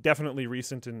recently, definitely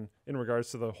recent in regards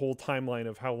to the whole timeline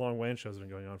of how long WAN shows have been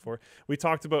going on for. We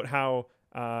talked about how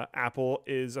Apple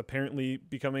is apparently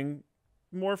becoming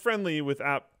more friendly with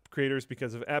app creators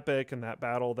because of Epic and that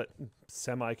battle that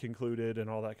semi-concluded and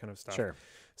all that kind of stuff. Sure.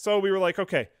 So we were like,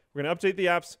 okay, we're going to update the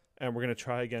apps and we're going to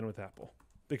try again with Apple.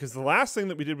 Because the last thing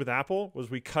that we did with Apple was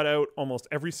we cut out almost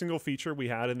every single feature we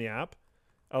had in the app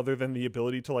other than the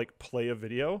ability to like play a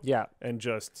video and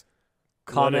just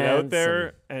let it out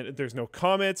there. And there's no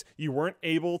comments. You weren't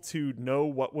able to know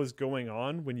what was going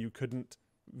on when you couldn't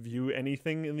view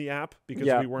anything in the app because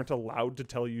we weren't allowed to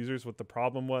tell users what the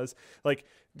problem was. Like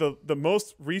the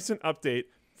most recent update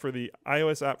for the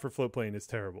iOS app for Floatplane is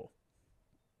terrible.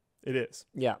 It is.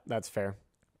 Yeah, that's fair.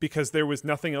 Because there was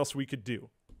nothing else we could do.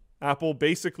 Apple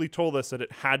basically told us that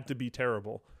it had to be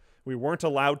terrible. We weren't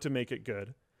allowed to make it good.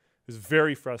 It was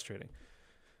very frustrating.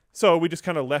 So we just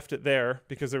kind of left it there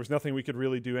because there was nothing we could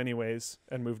really do anyways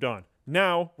and moved on.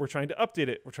 Now we're trying to update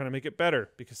it. We're trying to make it better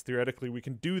because theoretically we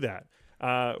can do that.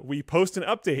 We post an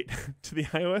update to the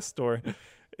iOS store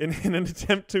in an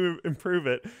attempt to improve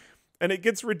it, and it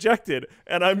gets rejected.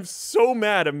 And I'm so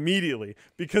mad immediately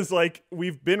because like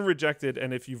we've been rejected.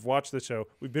 And if you've watched the show,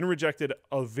 we've been rejected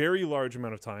a very large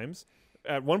amount of times.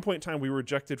 At one point in time, we were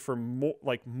rejected for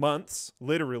months,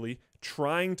 literally,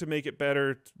 trying to make it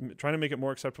better, trying to make it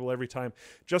more acceptable every time,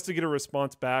 just to get a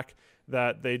response back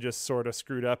that they just sort of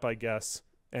screwed up, I guess,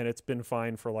 and it's been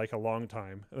fine for like a long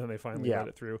time, and then they finally let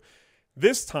it through.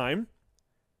 This time,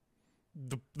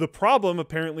 the problem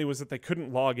apparently was that they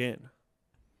couldn't log in,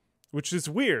 which is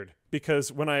weird,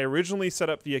 because when I originally set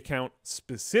up the account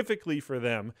specifically for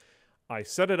them, I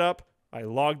set it up, I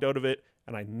logged out of it,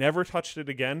 and I never touched it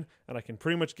again, and I can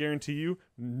pretty much guarantee you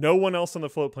no one else on the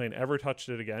float plane ever touched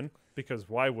it again, because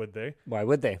why would they? Why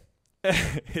would they?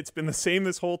 It's been the same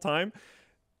this whole time.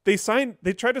 They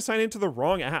tried to sign into the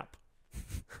wrong app.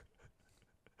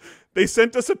 They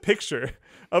sent us a picture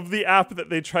of the app that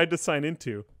they tried to sign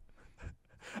into.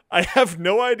 I have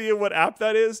no idea what app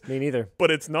that is. Me neither. But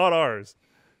it's not ours.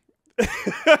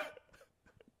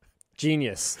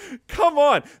 Genius. Come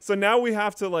on. So now we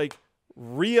have to like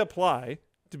reapply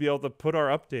to be able to put our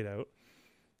update out.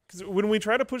 Because when we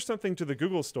try to push something to the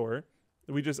Google store,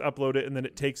 we just upload it and then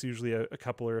it takes usually a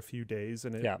couple or a few days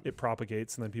and it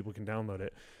propagates and then people can download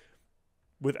it.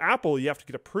 With Apple, you have to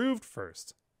get approved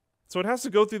first. So it has to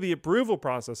go through the approval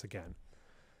process again.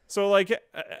 So like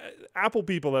Apple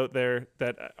people out there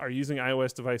that are using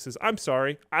iOS devices, I'm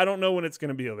sorry, I don't know when it's going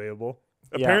to be available.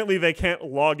 Apparently they can't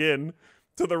log in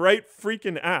to the right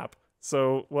freaking app.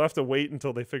 So we'll have to wait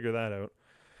until they figure that out.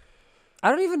 I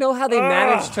don't even know how they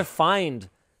managed to find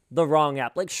the wrong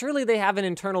app. Like, surely they have an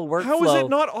internal workflow. How is it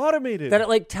not automated? That it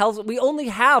like tells, we only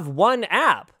have one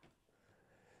app.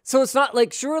 So it's not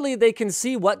like, surely they can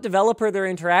see what developer they're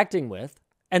interacting with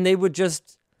and they would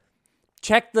just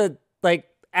check the like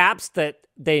apps that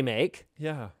they make.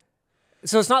 Yeah.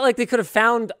 So it's not like they could have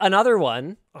found another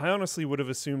one. I honestly would have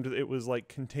assumed it was like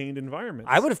contained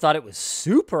environments. I would have thought it was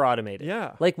super automated.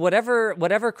 Yeah. Like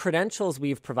whatever credentials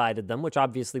we've provided them, which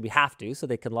obviously we have to so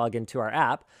they can log into our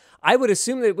app, I would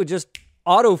assume that it would just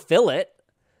autofill it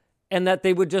and that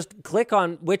they would just click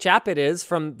on which app it is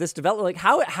from this developer. Like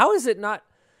how is it not...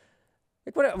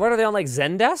 Like what are they on, like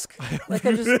Zendesk? Like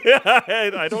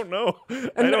I don't know.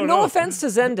 No offense to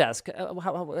Zendesk.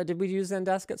 How did we use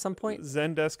Zendesk at some point?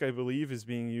 Zendesk, I believe, is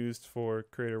being used for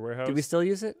Creator Warehouse. Do we still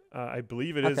use it? I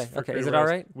believe it is. Okay. Is it all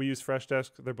right? We use Freshdesk.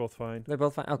 They're both fine. They're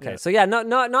both fine. Okay. Yeah. So yeah,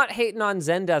 not hating on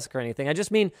Zendesk or anything. I just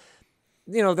mean,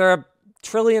 they're a $1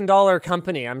 trillion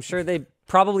company. I'm sure they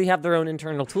probably have their own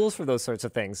internal tools for those sorts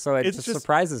of things. So it just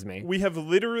surprises me. We have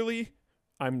literally,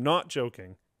 I'm not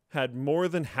joking, had more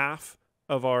than half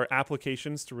of our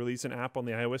applications to release an app on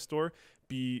the iOS store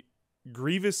be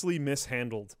grievously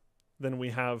mishandled than we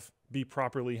have be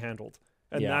properly handled.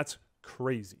 And that's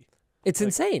crazy. It's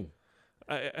insane.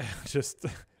 I just,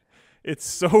 it's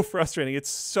so frustrating. It's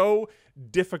so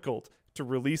difficult to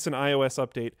release an iOS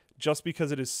update just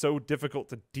because it is so difficult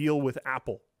to deal with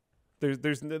Apple.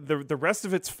 There's the rest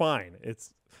of it's fine.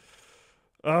 It's,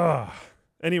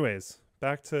 anyways,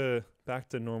 back to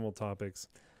normal topics.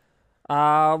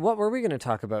 What were we going to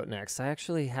talk about next? I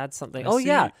actually had something.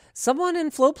 Yeah. Someone in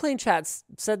Flowplane chats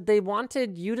said they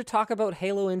wanted you to talk about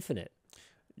Halo Infinite.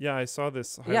 Yeah, I saw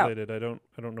this highlighted. Yeah.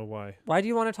 I don't know why. Why do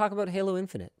you want to talk about Halo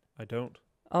Infinite? I don't.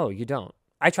 Oh, you don't?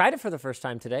 I tried it for the first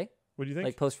time today. What do you think?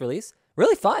 Like post-release.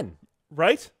 Really fun.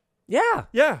 Right? Yeah.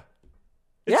 Yeah.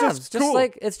 It's just cool.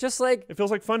 like it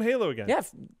feels like fun Halo again. Yeah,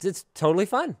 it's totally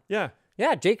fun. Yeah.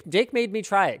 Yeah, Jake made me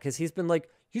try it because he's been like,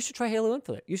 you should try Halo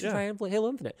Infinite. You should try Halo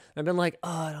Infinite. And I've been like,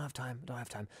 I don't have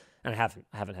time. And I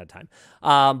haven't had time.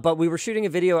 But we were shooting a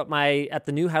video at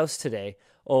the new house today.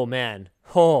 Oh man.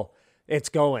 It's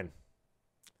going.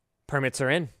 Permits are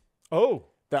in. Oh.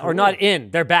 Or not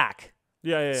in. They're back.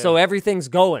 Yeah. So everything's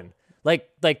going. Like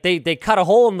they cut a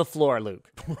hole in the floor, Luke.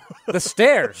 The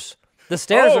stairs. The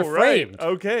stairs are framed. Right.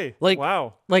 Okay. Like,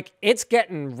 wow. Like it's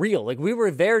getting real. Like we were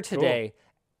there today. Cool.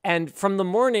 And from the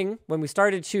morning when we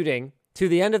started shooting to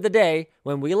the end of the day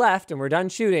when we left and we're done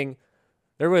shooting,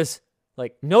 there was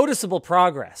like noticeable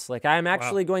progress. Like I'm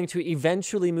actually going to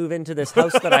eventually move into this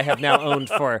house that I have now owned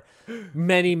for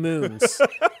many moons.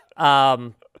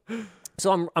 So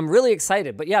I'm really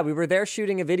excited. But yeah, we were there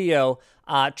shooting a video,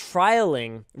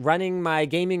 trialing, running my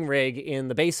gaming rig in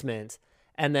the basement.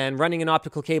 and then running an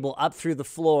optical cable up through the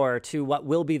floor to what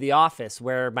will be the office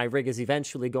where my rig is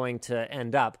eventually going to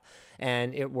end up.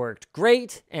 And it worked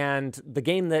great. And the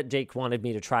game that Jake wanted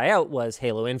me to try out was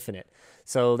Halo Infinite.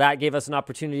 So that gave us an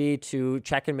opportunity to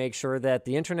check and make sure that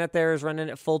the internet there is running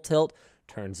at full tilt.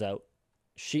 Turns out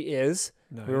she is.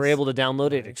 Nice. We were able to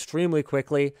download it extremely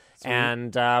quickly. Sweet.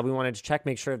 And we wanted to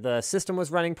make sure the system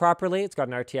was running properly. It's got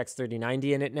an RTX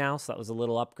 3090 in it now, so that was a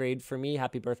little upgrade for me.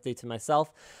 Happy birthday to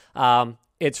myself.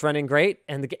 It's running great,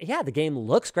 and the game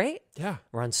looks great. Yeah,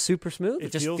 runs super smooth.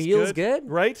 It just feels good,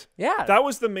 right? Yeah, that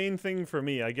was the main thing for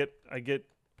me. I get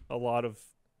a lot of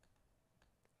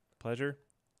pleasure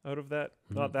out of that.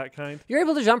 Not that kind. You're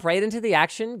able to jump right into the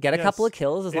action, get a couple of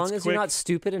kills, as long as you're not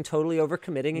stupid and totally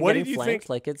overcommitting and getting flanked.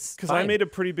 Like it's because I made a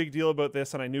pretty big deal about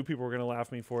this, and I knew people were going to laugh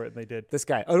at me for it, and they did. This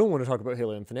guy, I don't want to talk about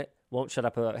Halo Infinite. Won't shut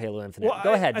up about Halo Infinite. Well,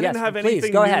 go ahead. I didn't have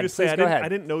anything go new ahead. to say. Go ahead. I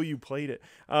didn't know you played it.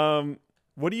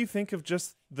 What do you think of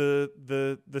just the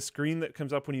screen that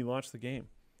comes up when you launch the game?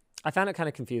 I found it kind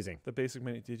of confusing. The basic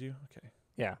menu. Did you? Okay.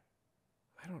 Yeah.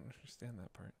 I don't understand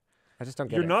that part. I just don't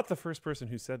get it. You're not the first person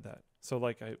who said that. So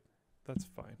that's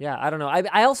fine. Yeah, I don't know.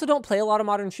 I also don't play a lot of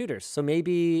modern shooters, so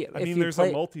maybe there's a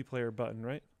multiplayer button,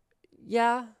 right?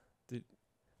 Yeah.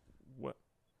 What?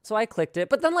 So I clicked it,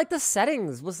 but then like the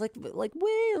settings was like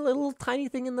way a little tiny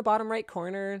thing in the bottom right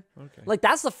corner. Okay. Like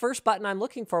that's the first button I'm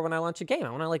looking for when I launch a game. I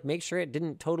want to like make sure it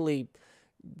didn't totally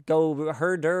go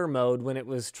herder mode when it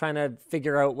was trying to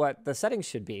figure out what the settings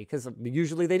should be, because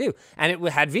usually they do. And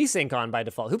it had VSync on by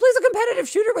default. Who plays a competitive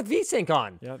shooter with VSync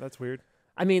on? Yeah, that's weird.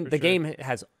 I mean, the game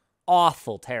has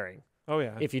awful tearing. Oh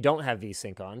yeah. If you don't have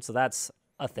VSync on, so that's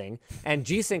a thing. And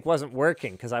G-Sync wasn't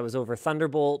working because I was over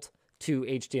Thunderbolt to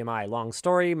HDMI. Long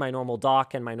story, my normal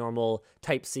dock and my normal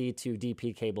Type-C to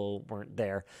DP cable weren't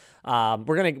there.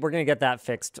 We're gonna get that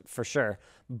fixed for sure.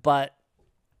 But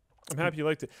I'm happy you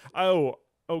liked it. Oh,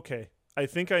 okay. I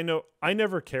think I know. I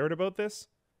never cared about this,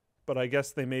 but I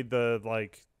guess they made the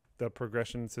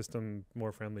progression system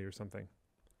more friendly or something.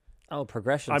 Oh,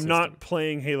 progression I'm system. not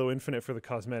playing Halo Infinite for the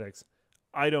cosmetics.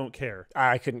 I don't care.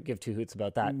 I couldn't give two hoots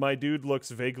about that. My dude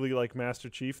looks vaguely like Master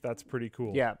Chief. That's pretty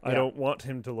cool. Yeah. I don't want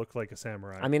him to look like a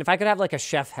samurai. I mean, if I could have like a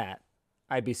chef hat,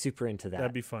 I'd be super into that.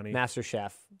 That'd be funny. Master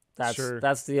Chef. That's sure.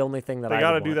 That's the only thing that they I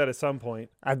got to do that at some point.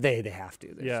 They have to.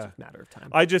 It's just a matter of time.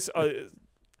 I just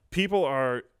people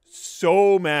are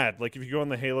so mad. Like if you go on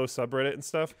the Halo subreddit and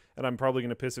stuff, and I'm probably going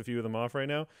to piss a few of them off right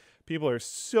now. People are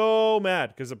so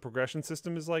mad because the progression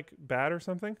system is like bad or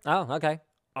something. Oh, okay.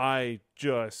 I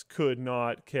just could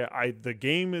not care. The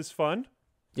game is fun.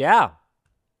 Yeah.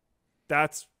 I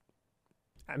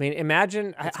mean,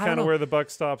 imagine. It's kind of where the buck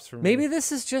stops for me. Maybe this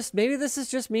is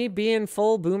just me being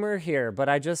full boomer here, but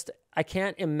I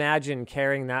can't imagine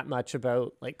caring that much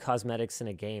about like cosmetics in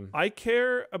a game. I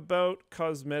care about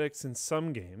cosmetics in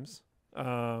some games,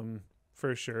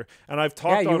 for sure. And I've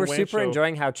talked. Yeah, you on were WAN super show.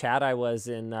 enjoying how Chad I was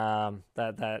in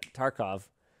that Tarkov.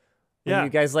 Yeah,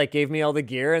 you guys like gave me all the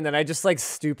gear, and then I just like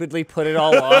stupidly put it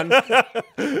all on.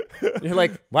 You're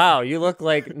like, wow, you look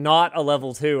like not a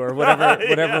level 2 or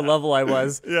whatever level I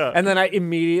was. Yeah, and then I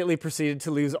immediately proceeded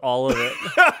to lose all of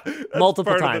it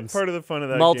multiple times. Part of the fun of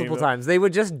that. Multiple game, times, they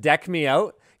would just deck me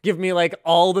out, give me like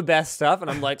all the best stuff,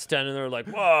 and I'm like standing there like,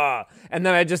 whoa, and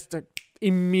then I just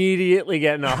immediately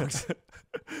get knocked.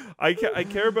 I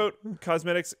care about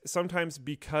cosmetics sometimes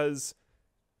because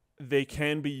they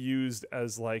can be used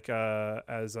as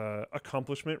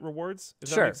accomplishment rewards, if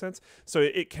that makes sense. So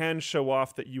it can show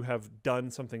off that you have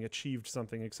done something, achieved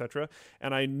something, etc.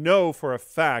 And I know for a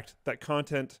fact that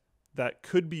content that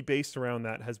could be based around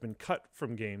that has been cut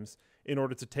from games in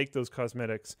order to take those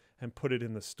cosmetics and put it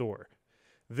in the store.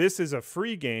 This is a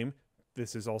free game.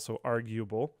 This is also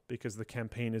arguable because the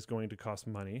campaign is going to cost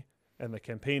money, and the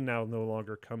campaign now no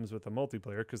longer comes with a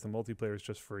multiplayer because the multiplayer is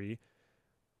just free.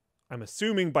 I'm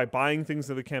assuming by buying things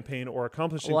in the campaign or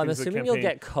accomplishing things in the campaign. Well, I'm assuming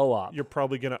you'll get co-op. You're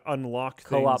probably going to unlock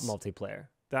co-op things. multiplayer.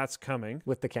 That's coming.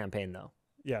 With the campaign, though.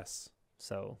 Yes.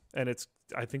 So. And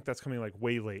I think that's coming like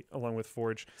way late, along with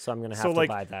Forge. So I'm going to have to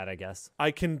buy that, I guess.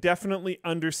 I can definitely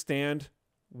understand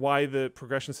why the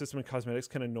progression system and cosmetics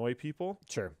can annoy people.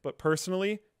 Sure. But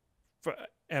personally,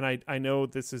 and I know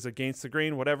this is against the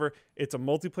grain, whatever, it's a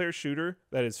multiplayer shooter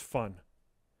that is fun.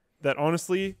 That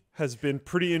honestly has been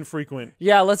pretty infrequent.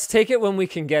 Yeah, let's take it when we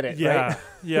can get it. Yeah, right?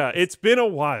 Yeah. It's been a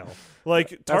while.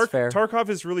 Like fair. Tarkov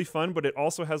is really fun, but it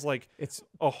also has it's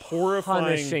a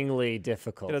horrifying, punishingly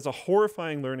difficult. It has a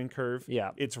horrifying learning curve.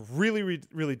 Yeah, it's really,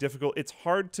 really difficult. It's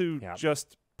hard to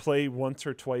just play once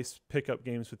or twice pickup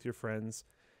games with your friends.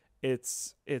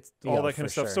 It's all that kind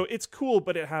of stuff. Sure. So it's cool,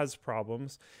 but it has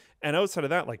problems. And outside of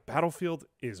that, like Battlefield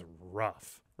is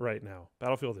rough. right now.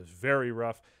 Battlefield is very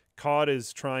rough. COD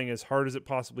is trying as hard as it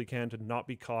possibly can to not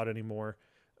be COD anymore.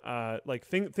 Like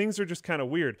things are just kind of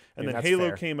weird. And then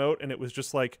Halo came out, and it was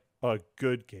just like a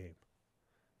good game.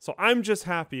 So I'm just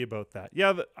happy about that.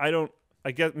 Yeah,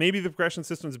 I guess maybe the progression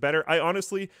system's better.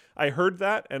 I heard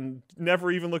that and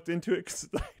never even looked into it because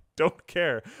I don't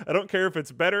care. I don't care if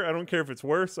it's better. I don't care if it's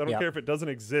worse. I don't care if it doesn't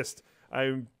exist.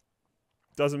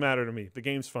 Doesn't matter to me. The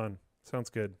game's fun. Sounds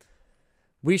good.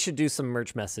 We should do some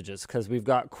merch messages because we've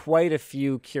got quite a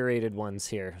few curated ones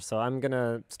here. So I'm going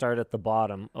to start at the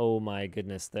bottom. Oh my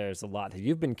goodness, there's a lot.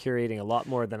 You've been curating a lot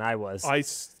more than I was. I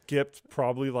skipped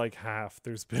probably like half.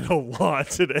 There's been a lot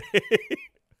today.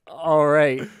 All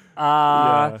right.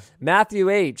 Matthew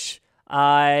H.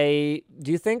 Do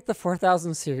you think the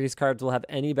 4000 series cards will have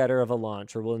any better of a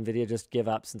launch, or will NVIDIA just give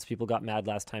up since people got mad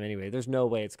last time anyway? There's no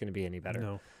way it's going to be any better.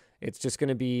 No. It's just going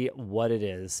to be what it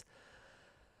is.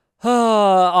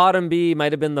 Autumn B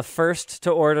might have been the first to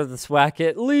order the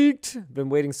Swacket. Leaked. Been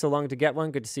waiting so long to get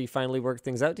one. Good to see you finally work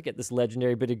things out to get this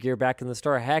legendary bit of gear back in the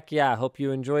store. Heck yeah. Hope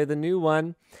you enjoy the new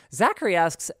one. Zachary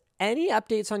asks, any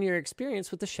updates on your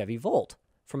experience with the Chevy Volt?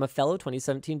 From a fellow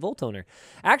 2017 Volt owner.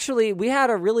 Actually, we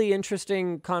had a really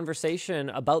interesting conversation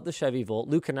about the Chevy Volt,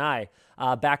 Luke and I,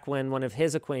 back when one of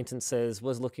his acquaintances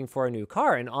was looking for a new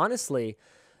car. And honestly,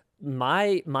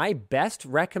 my best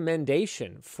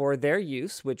recommendation for their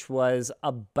use, which was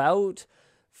about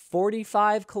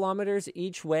 45 kilometers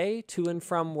each way to and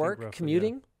from work, roughly,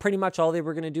 commuting, pretty much all they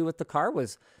were going to do with the car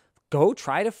was go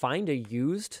try to find a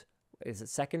used, is it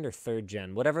second or third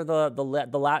gen? Whatever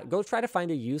go try to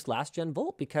find a used last gen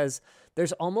Volt, because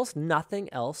there's almost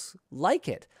nothing else like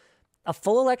it. A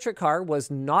full electric car was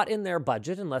not in their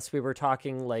budget unless we were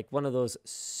talking like one of those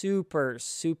super,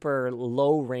 super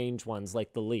low range ones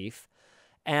like the Leaf.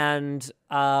 And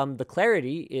the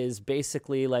Clarity is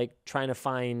basically like trying to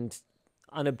find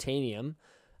unobtainium,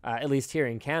 at least here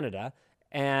in Canada.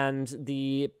 And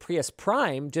the Prius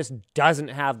Prime just doesn't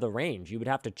have the range. You would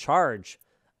have to charge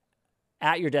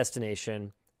at your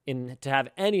destination to have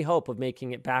any hope of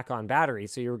making it back on battery.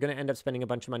 So you're going to end up spending a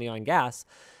bunch of money on gas.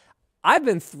 I've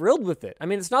been thrilled with it. I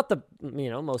mean, it's not the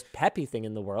most peppy thing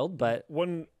in the world, but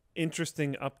one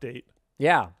interesting update.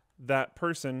 Yeah. That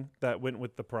person that went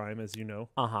with the Prime, as you know,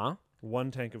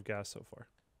 1 tank of gas so far.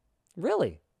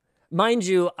 Really? Mind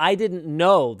you, I didn't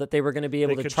know that they were going to be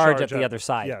able to charge at the other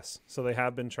side. Yes. So they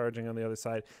have been charging on the other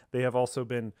side. They have also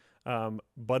been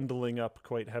bundling up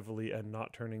quite heavily and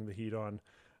not turning the heat on.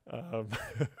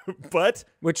 But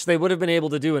which they would have been able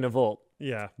to do in a Volt.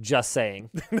 Yeah. Just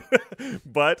saying.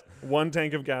 But 1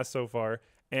 tank of gas so far.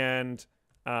 And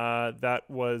that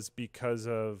was because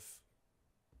of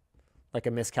like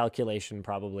a miscalculation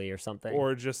probably or something.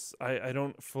 Or just, I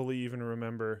don't fully even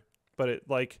remember. But it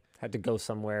like had to go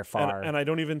somewhere far. And I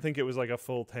don't even think it was like a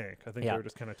full tank. I think they were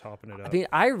just kind of topping it up. I mean,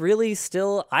 I really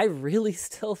still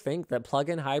think that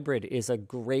plug-in hybrid is a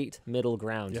great middle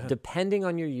ground, depending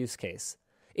on your use case.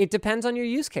 It depends on your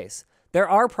use case. There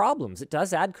are problems. It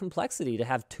does add complexity to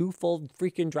have 2 full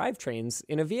freaking drivetrains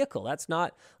in a vehicle. That's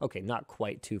not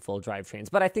quite 2 full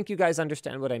drivetrains, but I think you guys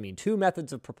understand what I mean. 2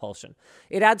 methods of propulsion.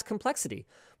 It adds complexity,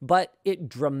 but it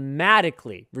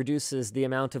dramatically reduces the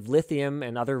amount of lithium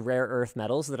and other rare earth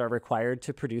metals that are required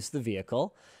to produce the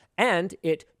vehicle, and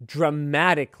it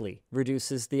dramatically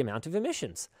reduces the amount of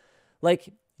emissions. Like,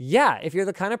 yeah, if you're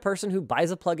the kind of person who buys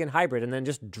a plug-in hybrid and then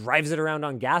just drives it around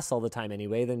on gas all the time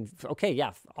anyway, then okay,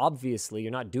 yeah, obviously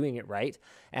you're not doing it right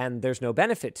and there's no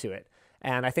benefit to it.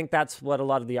 And I think that's what a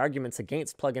lot of the arguments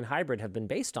against plug-in hybrid have been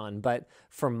based on. But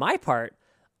for my part,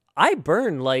 I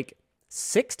burn like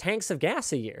 6 tanks of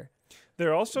gas a year.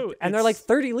 They're like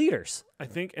 30 liters. I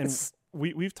think, and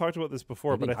we've talked about this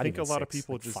before, but I think a lot of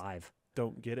people like just 5.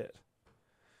 Don't get it.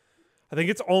 I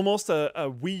think it's almost a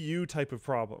Wii U type of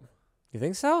problem. You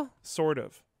think so? Sort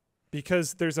of.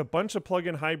 Because there's a bunch of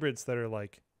plug-in hybrids that are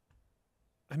like,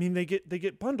 I mean, they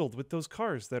get bundled with those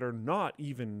cars that are not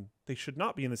even, they should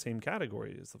not be in the same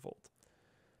category as the Volt.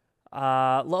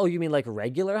 You mean like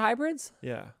regular hybrids?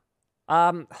 Yeah.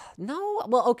 No.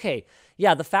 Well, okay.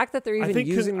 Yeah, the fact that they're even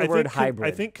using the word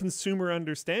hybrid. I think consumer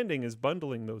understanding is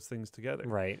bundling those things together.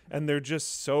 Right. And they're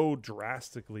just so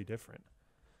drastically different.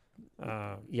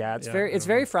 It's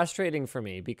very frustrating for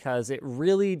me because it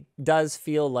really does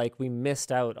feel like we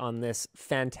missed out on this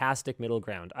fantastic middle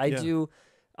ground. I do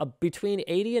between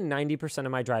 80 and 90%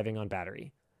 of my driving on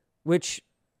battery, which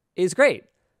is great.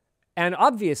 And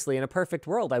obviously, in a perfect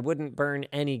world, I wouldn't burn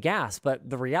any gas. But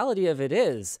the reality of it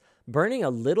is, burning a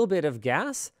little bit of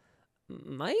gas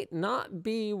might not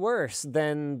be worse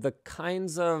than the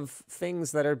kinds of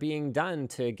things that are being done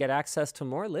to get access to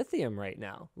more lithium right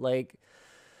now. Like,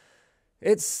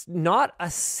 It's not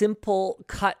a simple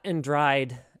cut and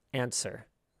dried answer.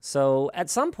 So at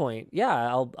some point, yeah,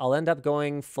 I'll end up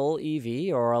going full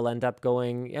EV, or I'll end up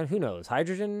going, who knows,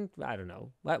 hydrogen? I don't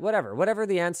know, whatever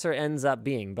the answer ends up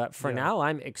being. But for now,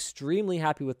 I'm extremely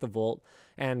happy with the Volt.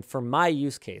 And for my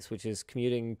use case, which is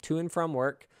commuting to and from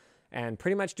work and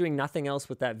pretty much doing nothing else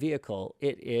with that vehicle,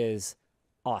 it is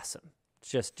awesome.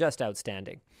 It's just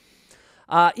outstanding.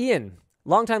 Ian,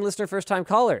 longtime listener, first-time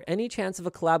caller. Any chance of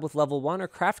a collab with Level 1 or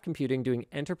Craft Computing doing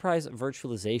enterprise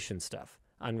virtualization stuff?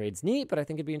 Unraid's neat, but I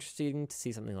think it'd be interesting to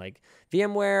see something like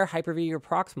VMware, Hyper-V, or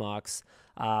Proxmox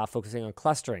focusing on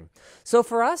clustering. So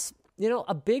for us,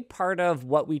 a big part of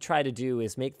what we try to do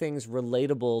is make things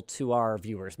relatable to our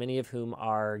viewers, many of whom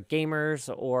are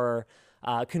gamers or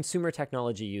consumer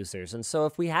technology users. And so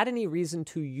if we had any reason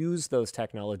to use those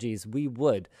technologies, we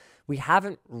would. We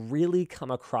haven't really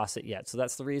come across it yet. So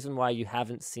that's the reason why you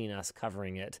haven't seen us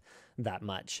covering it that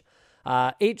much.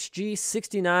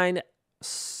 HG69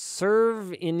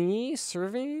 Servini,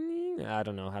 I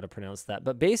don't know how to pronounce that,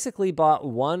 but basically bought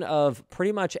one of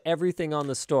pretty much everything on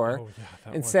the store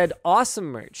and said, awesome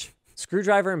merch.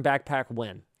 Screwdriver and backpack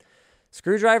when?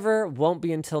 Screwdriver won't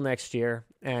be until next year,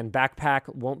 and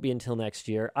backpack won't be until next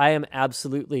year. I am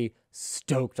absolutely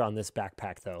stoked on this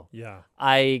backpack, though. Yeah.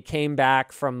 I came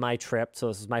back from my trip, so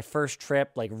this is my first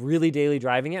trip, like really daily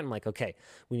driving it. I'm like, okay,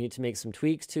 we need to make some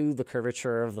tweaks to the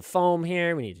curvature of the foam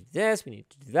here. We need to do this. We need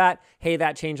to do that. Hey,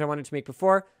 that change I wanted to make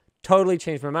before, totally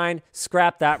changed my mind.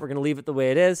 Scrap that. We're going to leave it the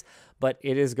way it is, but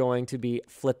it is going to be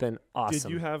flippin'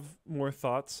 awesome. Did you have more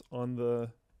thoughts on the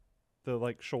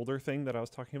like shoulder thing that I was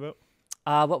talking about?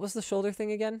 What was the shoulder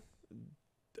thing again?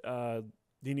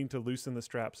 Needing to loosen the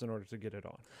straps in order to get it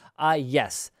on.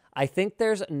 Yes. I think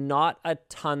there's not a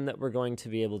ton that we're going to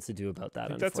be able to do about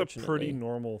that, That's a pretty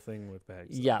normal thing with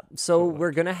bags. Yeah. So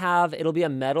we're going to have, it'll be a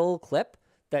metal clip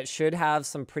that should have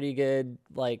some pretty good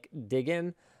like dig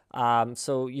in.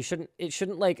 So it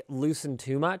shouldn't like loosen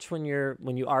too much when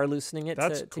you are loosening it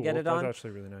to get it on. That's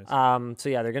actually really nice. So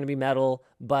yeah, they're going to be metal,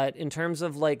 but in terms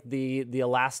of like the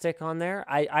elastic on there,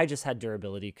 I just had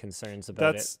durability concerns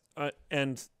about it.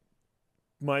 And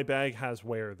my bag has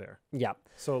wear there. Yeah.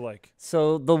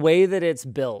 So the way that it's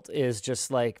built is just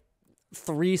like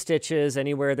 3 stitches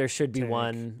anywhere there should be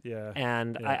one. Yeah.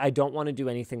 And yeah. I don't want to do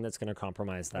anything that's going to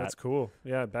compromise that. That's cool.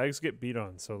 Yeah. Bags get beat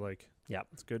on. So yeah,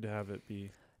 it's good to have it be.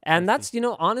 And that's,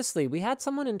 honestly, we had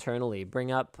someone internally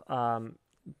bring up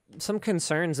some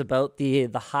concerns about the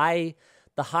high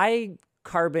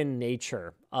carbon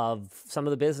nature of some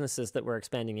of the businesses that we're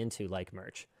expanding into, like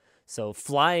merch. So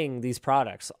flying these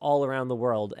products all around the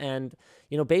world. And,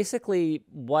 basically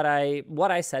what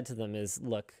I said to them is,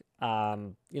 look,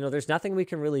 there's nothing we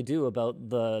can really do about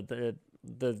the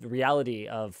reality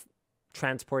of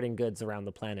transporting goods around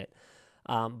the planet.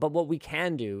 But what we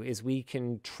can do is we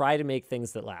can try to make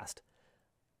things that last.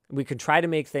 We can try to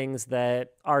make things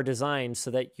that are designed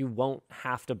so that you won't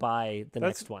have to buy the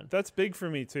next one. That's big for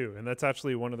me too. And that's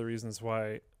actually one of the reasons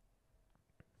why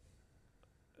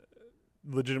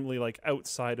legitimately, like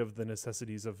outside of the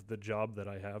necessities of the job that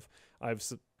I have, I've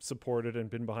supported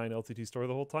and been behind LTT Store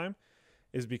the whole time,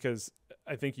 is because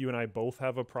I think you and I both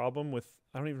have a problem with,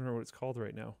 I don't even remember what it's called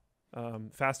right now.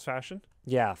 Fast fashion.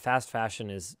 Yeah, fast fashion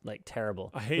is like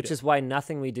terrible. I hate it. Which is why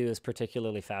nothing we do is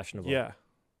particularly fashionable. Yeah.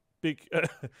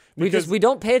 Because we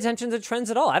don't pay attention to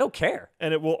trends at all. I don't care.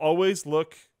 And it will always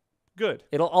look good.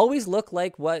 It'll always look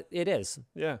like what it is.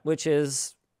 Yeah. Which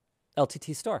is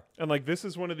LTT Store. And this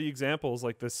is one of the examples,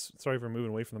 sorry for moving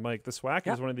away from the mic. The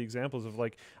SWAC is one of the examples of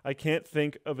I can't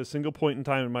think of a single point in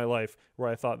time in my life where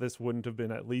I thought this wouldn't have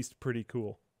been at least pretty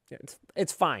cool.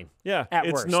 It's fine. Yeah.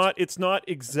 It's not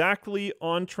exactly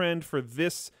on trend for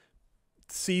this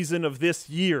season of this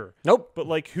year. Nope.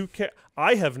 But who cares?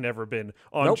 I have never been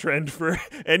on trend for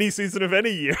any season of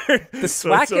any year. The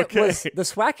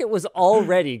Swacket was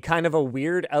already kind of a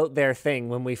weird out there thing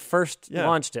when we first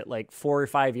launched it 4 or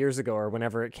 5 years ago or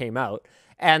whenever it came out.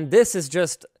 And this is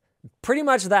just pretty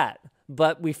much that,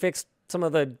 but we fixed some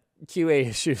of the QA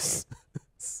issues.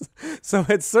 So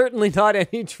it's certainly not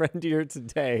any trendier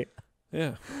today.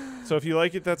 Yeah. So if you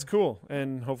like it, that's cool.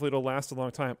 And hopefully it'll last a long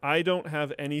time. I don't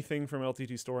have anything from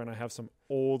LTT Store, and I have some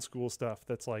old school stuff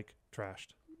that's trashed.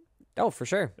 Oh, for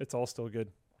sure. It's all still good.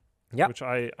 Yeah. Which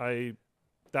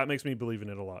that makes me believe in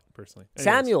it a lot, personally. Anyways.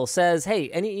 Samuel says, hey,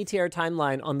 any ETR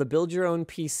timeline on the build your own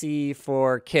PC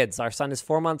for kids? Our son is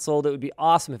 4 months old. It would be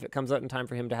awesome if it comes out in time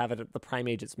for him to have it at the prime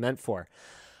age it's meant for.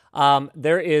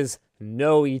 There is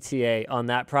no ETA on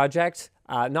that project.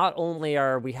 Not only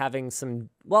are we having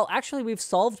actually we've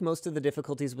solved most of the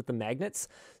difficulties with the magnets.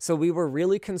 So we were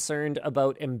really concerned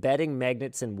about embedding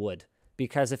magnets in wood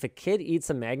because if a kid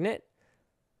eats a magnet,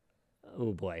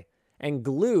 oh boy. And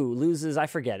glue loses, I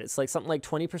forget, it's like something like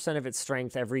 20% of its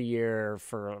strength every year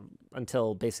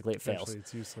until basically it fails.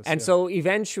 It's useless. And so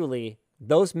eventually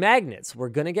those magnets were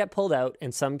going to get pulled out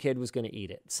and some kid was going to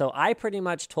eat it. So I pretty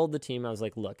much told the team, I was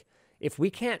like, look, if we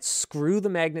can't screw the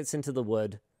magnets into the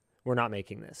wood, we're not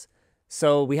making this.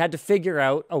 So we had to figure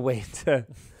out a way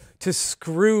to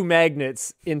screw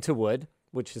magnets into wood,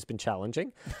 which has been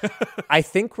challenging. I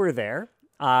think we're there.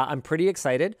 I'm pretty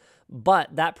excited.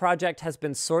 But that project has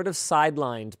been sort of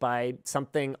sidelined by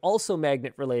something also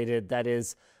magnet related that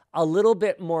is a little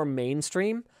bit more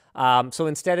mainstream. So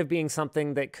instead of being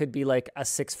something that could be like a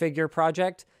 6-figure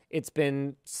project, it's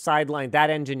been sidelined. That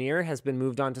engineer has been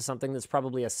moved on to something that's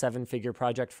probably a 7-figure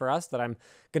project for us that I'm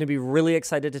going to be really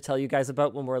excited to tell you guys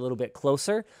about when we're a little bit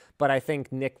closer. But I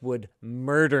think Nick would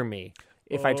murder me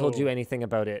if I told you anything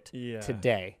about it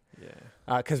today.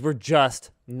 Yeah. Because we're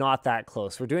just not that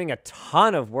close. We're doing a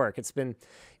ton of work. It's been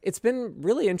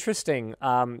really interesting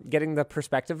getting the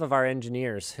perspective of our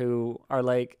engineers who are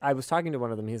like, I was talking to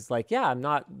one of them. He's like, yeah, I'm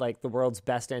not like the world's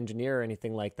best engineer or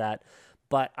anything like that.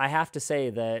 But I have to say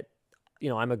that,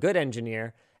 I'm a good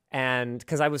engineer. And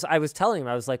because I was telling him,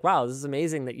 I was like, wow, this is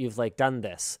amazing that you've like done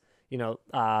this,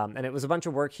 and it was a bunch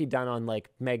of work he'd done on like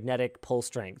magnetic pull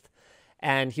strength.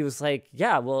 And he was like,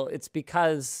 yeah, well, it's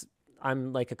because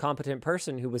I'm like a competent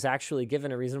person who was actually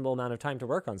given a reasonable amount of time to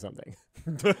work on something.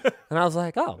 And I was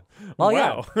like, oh, well,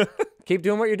 wow. Yeah, keep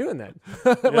doing what you're doing then.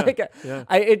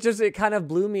 It kind of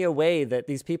blew me away that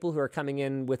these people who are coming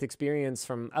in with experience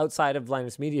from outside of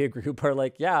Linus Media Group are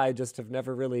like, yeah, I've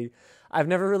never really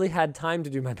had time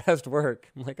to do my best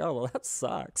work. I'm like, oh, well, that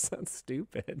sucks. That's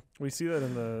stupid. We see that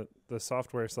in the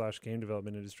software / game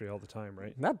development industry all the time,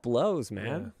 right? That blows,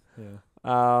 man. Yeah.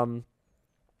 All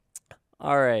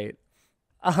right.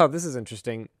 Oh, this is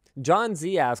interesting. John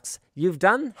Z asks, you've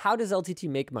done How Does LTT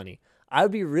Make Money? I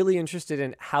would be really interested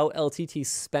in how LTT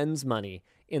spends money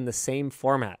in the same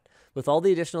format. With all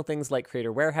the additional things like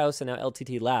Creator Warehouse and now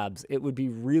LTT Labs, it would be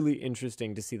really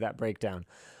interesting to see that breakdown.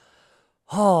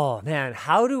 Oh, man,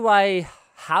 how do I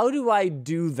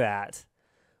do that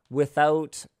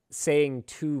without saying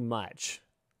too much?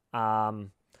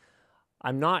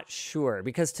 I'm not sure,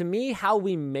 because to me, how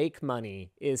we make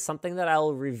money is something that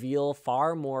I'll reveal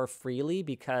far more freely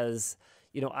because,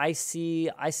 I see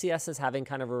us as having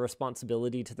kind of a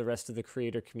responsibility to the rest of the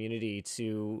creator community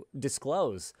to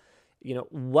disclose,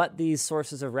 what these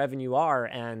sources of revenue are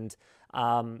and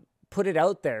put it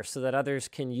out there so that others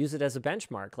can use it as a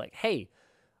benchmark. Like, hey,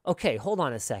 okay, hold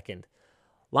on a second.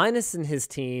 Linus and his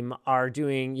team are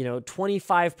doing,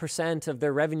 25% of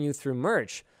their revenue through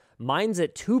merch. Mine's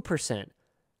at 2%.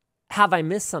 Have I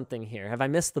missed something here? Have I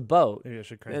missed the boat? Maybe I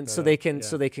should crank and that so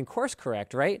up. they can course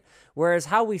correct, right? Whereas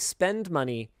how we spend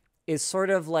money is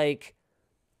sort of like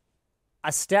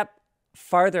a step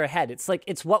farther ahead. It's like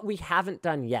it's what we haven't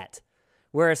done yet.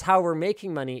 Whereas how we're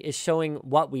making money is showing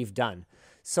what we've done.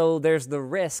 So there's the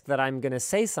risk that I'm going to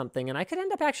say something and I could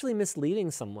end up actually misleading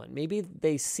someone. Maybe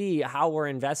they see how we're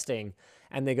investing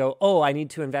and they go, oh, I need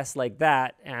to invest like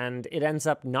that. And it ends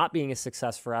up not being a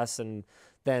success for us and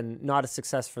then not a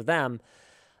success for them.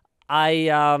 I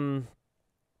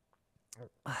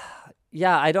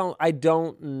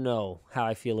don't know how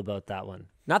I feel about that one.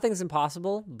 Nothing's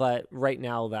impossible, but right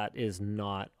now that is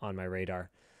not on my radar.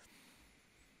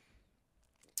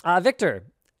 Victor,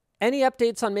 any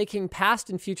updates on making past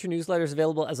and future newsletters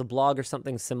available as a blog or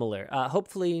something similar?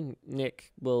 Hopefully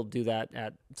Nick will do that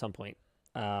at some point.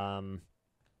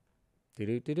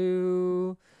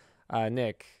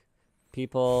 Nick,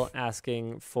 people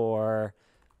asking for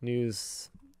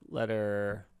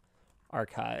newsletter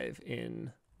archive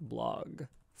in blog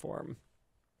form.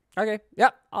 Okay,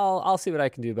 yep, I'll see what I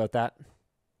can do about that.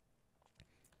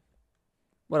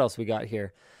 What else we got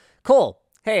here? Cole,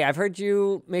 hey, I've heard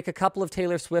you make a couple of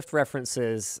Taylor Swift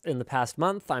references in the past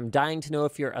month. I'm dying to know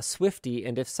if you're a Swiftie,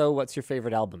 and if so, what's your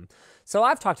favorite album? So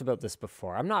I've talked about this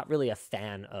before. I'm not really a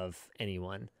fan of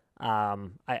anyone.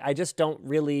 I just don't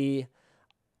really...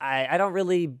 I don't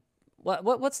really...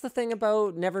 What's the thing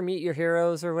about never meet your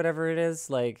heroes or whatever it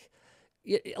is?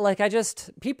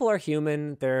 People are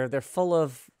human. They're full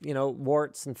of,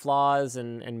 warts and flaws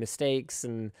and mistakes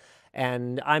and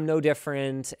I'm no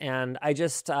different. And I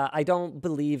don't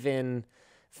believe in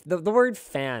the word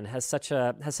fan has such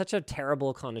a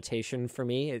terrible connotation for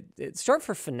me. It's short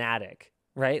for fanatic,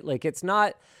 right? Like it's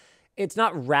not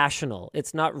rational.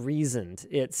 It's not reasoned.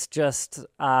 It's just,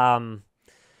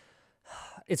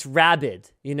 it's rabid,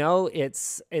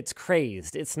 it's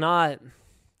crazed. It's not,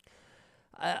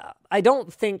 I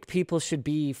don't think people should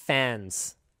be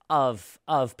fans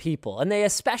of people, and they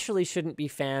especially shouldn't be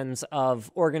fans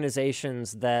of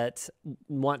organizations that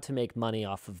want to make money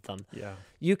off of them. Yeah.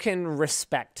 You can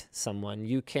respect someone,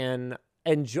 you can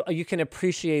enjoy, you can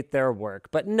appreciate their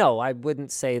work, but no, I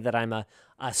wouldn't say that I'm a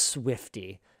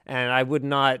Swiftie, and I would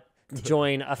not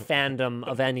join a fandom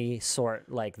of any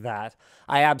sort like that.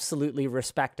 I absolutely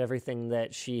respect everything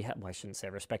that well, I shouldn't say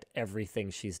I respect everything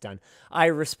she's done. I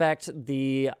respect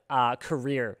the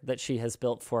career that she has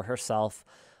built for herself.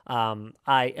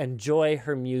 I enjoy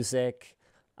her music.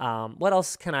 What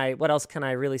else can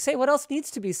I really say? What else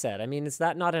needs to be said? I mean, is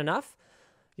that not enough?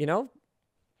 You know?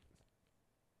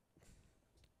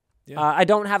 Yeah. I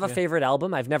don't have a favorite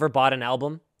album. I've never bought an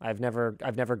album. I've never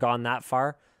gone that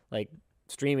far. Like,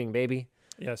 streaming, baby.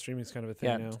 Yeah, streaming's kind of a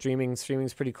thing now.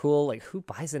 Streaming's pretty cool. Like, who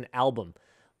buys an album?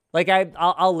 Like,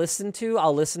 I'll listen to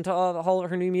all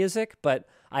her new music, but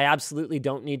I absolutely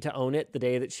don't need to own it the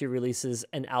day that she releases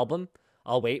an album.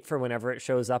 I'll wait for whenever it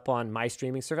shows up on my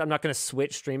streaming service. I'm not going to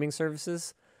switch streaming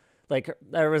services. Like,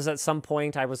 there was at some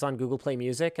point I was on Google Play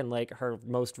Music, and like her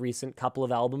most recent couple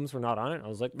of albums were not on it. I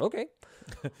was like, okay,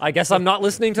 I guess I'm not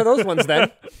listening to those ones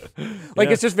then.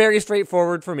 Like, it's just very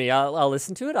straightforward for me. I'll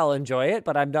listen to it, I'll enjoy it,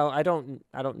 but I don't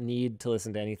need to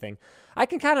listen to anything. I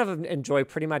can kind of enjoy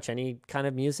pretty much any kind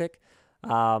of music.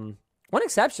 One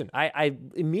exception, I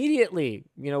immediately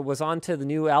was on to the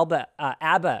new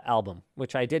ABBA album,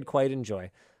 which I did quite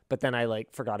enjoy. But then I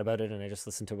forgot about it and I just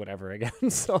listened to whatever again.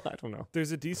 So I don't know.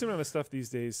 There's a decent amount of stuff these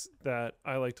days that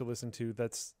I like to listen to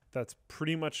that's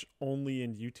pretty much only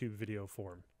in YouTube video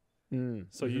form.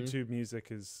 So YouTube music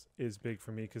is big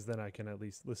for me because then I can at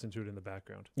least listen to it in the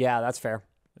background. Yeah, that's fair.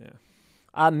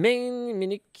 Yeah.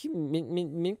 Minky?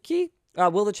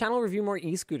 Will the channel review more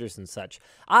e-scooters and such?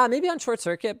 Maybe on Short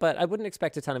Circuit, but I wouldn't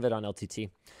expect a ton of it on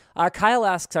LTT. Kyle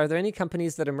asks, are there any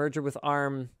companies that a merger with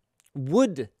ARM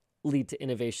would lead to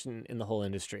innovation in the whole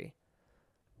industry?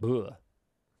 Wow,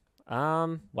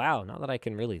 not that I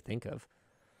can really think of.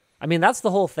 I mean, that's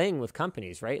the whole thing with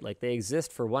companies, right? Like, they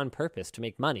exist for one purpose, to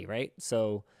make money, right?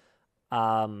 So,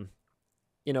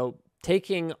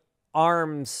 taking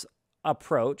ARM's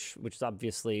approach, which is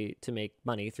obviously to make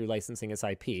money through licensing its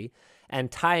IP,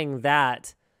 and tying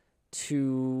that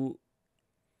to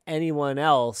anyone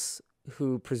else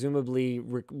who presumably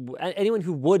anyone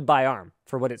who would buy ARM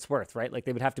for what it's worth, right? Like,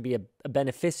 they would have to be a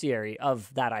beneficiary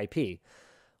of that IP,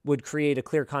 would create a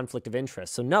clear conflict of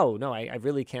interest. So no, I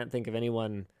really can't think of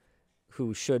anyone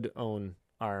who should own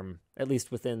ARM, at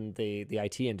least within the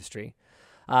IT industry.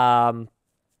 Whoops,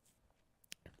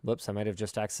 I might have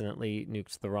just accidentally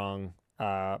nuked the wrong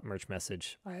merch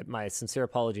message. My sincere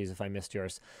apologies if I missed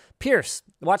yours. Pierce,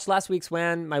 watched last week's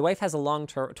WAN. My wife has a long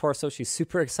torso. She's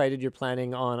super excited you're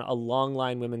planning on a long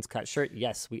line women's cut shirt.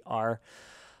 Yes, we are.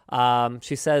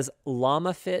 She says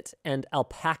llama fit and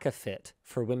alpaca fit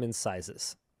for women's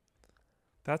sizes.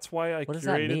 That's why I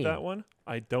curated that one.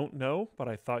 I don't know, but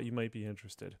I thought you might be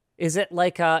interested. Is it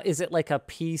like a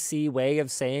PC way of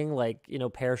saying, like,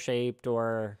 pear shaped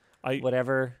or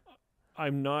whatever?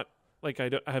 I'm not. Like,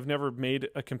 I have never made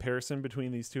a comparison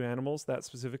between these two animals that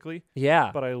specifically.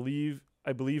 Yeah. But I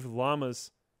believe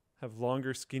llamas have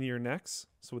longer, skinnier necks.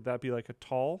 So would that be like a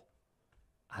tall?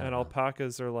 And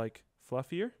alpacas are like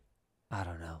fluffier? I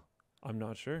don't know. I'm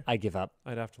not sure. I give up.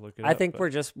 I'd have to look it up. I think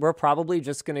we're probably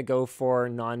just going to go for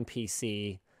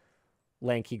non-PC,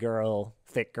 lanky girl,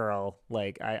 thick girl.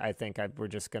 Like, I think we're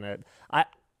just going to...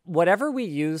 whatever we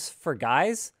use for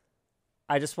guys...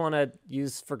 I just want to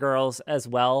use for girls as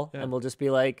well. Yeah. And we'll just be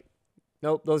like,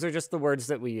 nope, those are just the words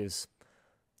that we use.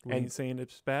 We ain't saying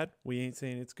it's bad. We ain't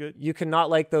saying it's good. You cannot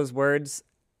like those words,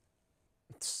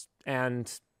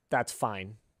 and that's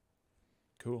fine.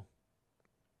 Cool.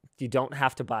 You don't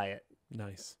have to buy it.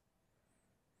 Nice.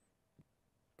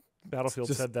 Battlefield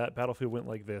said that. Battlefield went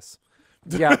like this.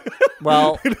 Yeah.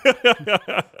 Well,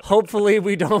 hopefully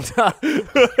we don't.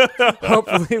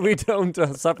 Hopefully we don't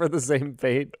suffer the same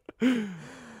fate.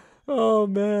 Oh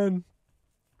man.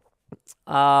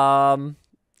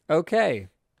 Okay.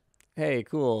 Hey,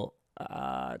 cool.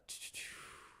 What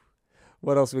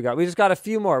else we got? We just got a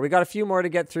few more. We got a few more to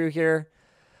get through here.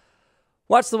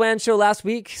 Watched the WAN show last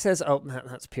week, says, oh,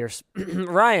 that's Pierce.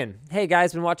 Ryan, hey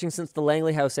guys, been watching since the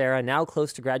Langley House era, now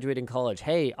close to graduating college.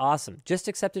 Hey, awesome. Just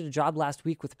accepted a job last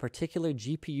week with a particular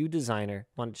GPU designer.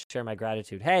 Wanted to share my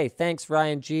gratitude. Hey, thanks,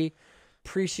 Ryan G.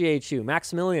 Appreciate you.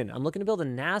 Maximilian, I'm looking to build a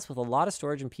NAS with a lot of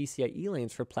storage and PCIe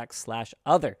lanes for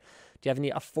Plex/other. Do you have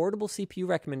any affordable CPU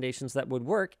recommendations that would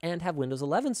work and have Windows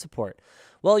 11 support?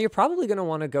 Well, you're probably going to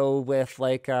want to go with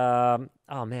Ryzen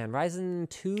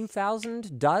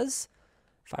 2000 does.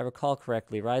 If I recall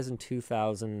correctly, Ryzen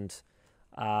 2000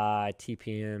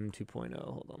 TPM 2.0.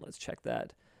 Hold on, let's check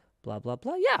that. Blah, blah,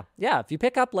 blah. Yeah. If you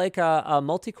pick up like a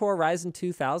multi-core Ryzen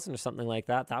 2000 or something like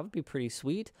that, that would be pretty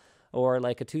sweet. Or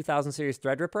like a 2000 series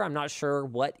Threadripper. I'm not sure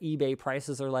what eBay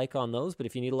prices are like on those, but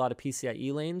if you need a lot of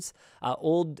PCIe lanes,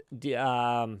 old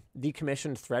decommissioned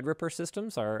Threadripper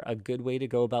systems are a good way to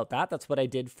go about that. That's what I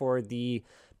did for the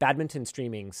badminton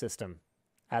streaming system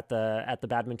at the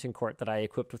badminton court that I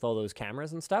equipped with all those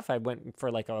cameras and stuff. I went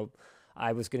for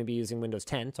I was going to be using Windows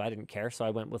 10, so I didn't care. So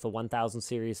I went with a 1000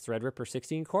 series Threadripper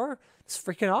 16 core. It's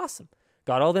freaking awesome.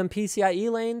 Got all them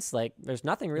PCIe lanes. Like, there's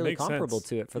nothing really comparable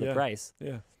to it for the price.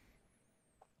 Yeah.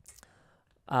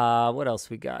 What else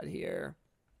we got here?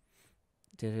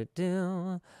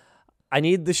 I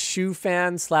need the shoe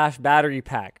fan / battery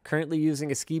pack. Currently using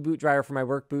a ski boot dryer for my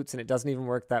work boots, and it doesn't even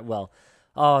work that well.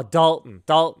 Oh, Dalton.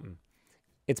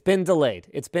 It's been delayed.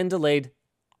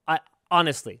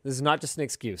 Honestly, this is not just an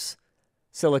excuse.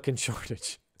 Silicon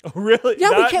shortage. Oh, really? Yeah,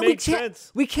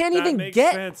 That we can't even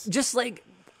get just like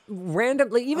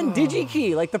randomly, even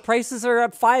DigiKey, like the prices are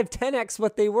up 5-10x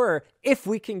what they were if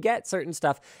we can get certain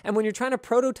stuff. And when you're trying to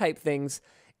prototype things,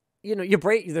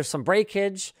 there's some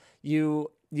breakage. You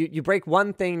break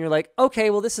one thing and you're like, okay,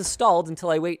 well, this is stalled until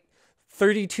I wait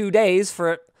 32 days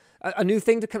for a new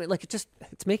thing to come in. Like, it's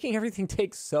making everything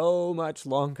take so much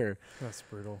longer. That's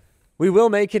brutal. We will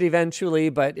make it eventually,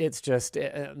 but it's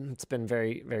been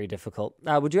very, very difficult.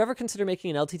 Would you ever consider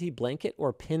making an LTT blanket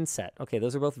or pin set? Okay,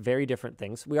 those are both very different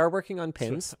things. We are working on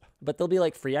pins, but they'll be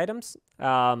like free items.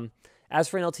 As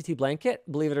for an LTT blanket,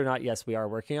 believe it or not, yes, we are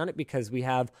working on it because we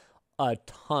have a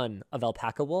ton of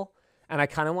alpaca wool, and I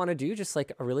kind of want to do just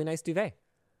like a really nice duvet.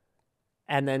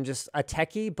 And then just a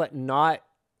techie, but not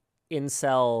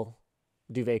incel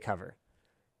duvet cover.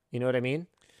 You know what I mean?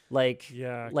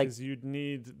 Yeah, because you'd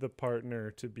need the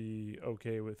partner to be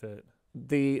okay with it.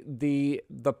 The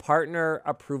partner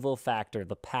approval factor,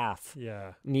 the PAF,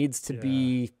 needs to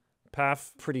be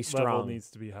PAF pretty strong. Level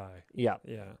needs to be high. Yeah.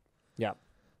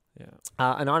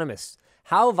 Anonymous,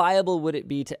 how viable would you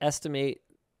estimate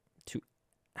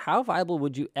the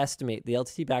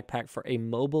LTT backpack for a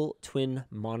mobile twin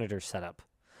monitor setup?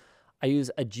 I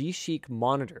use a G-Chic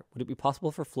monitor. Would it be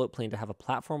possible for Floatplane to have a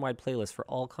platform-wide playlist for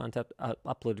all content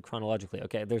uploaded chronologically?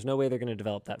 Okay, there's no way they're going to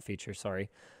develop that feature,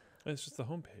 sorry. It's just the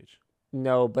homepage.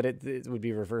 No, but it would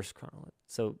be reverse chronology.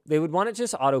 So they would want it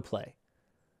just autoplay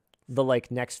the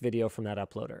next video from that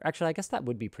uploader. Actually, I guess that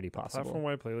would be pretty possible.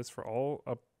 Platform-wide playlist for all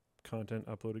content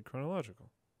uploaded chronological.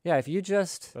 Yeah, if you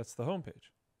just... That's the homepage.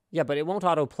 Yeah, but it won't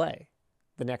autoplay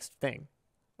the next thing.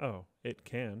 Oh, it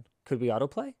can. Could we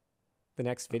autoplay the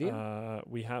next video?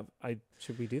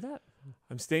 Should we do that?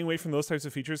 I'm staying away from those types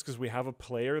of features because we have a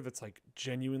player that's like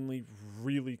genuinely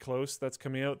really close that's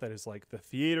coming out that is like the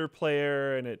theater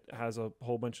player, and it has a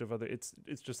whole bunch of other. It's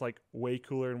just like way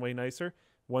cooler and way nicer.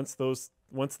 Once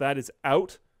that is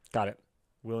out, got it.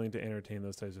 Willing to entertain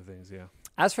those types of things. Yeah.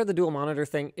 As for the dual monitor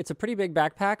thing, it's a pretty big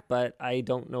backpack, but I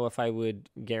don't know if I would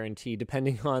guarantee,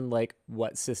 depending on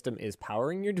what system is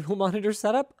powering your dual monitor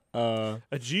setup. A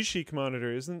G-Chic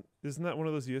monitor isn't that one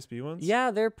of those USB ones?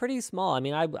 Yeah, they're pretty small. I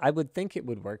mean, I would think it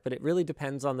would work, but it really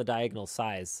depends on the diagonal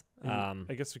size.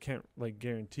 I guess we can't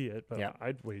guarantee it, but yeah.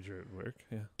 I'd wager it would work.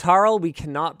 Yeah. Tarl, we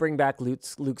cannot bring back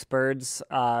Luke's birds.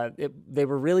 They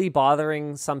were really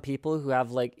bothering some people who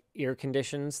have ear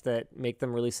conditions that make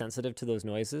them really sensitive to those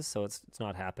noises. So it's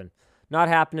not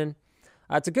happening.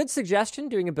 It's a good suggestion,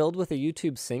 doing a build with a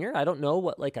YouTube singer. I don't know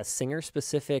what a singer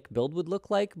specific build would look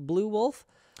like. Blue Wolf.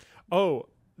 Oh,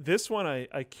 this one I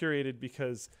curated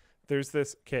because there's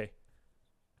this. Okay,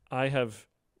 I have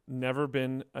never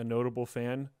been a notable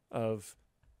fan of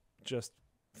just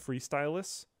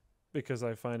freestylists because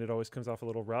I find it always comes off a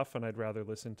little rough, and I'd rather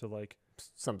listen to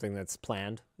something that's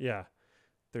planned. Yeah.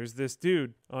 There's this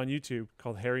dude on YouTube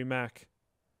called Harry Mack.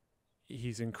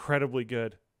 He's incredibly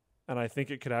good, and I think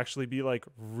it could actually be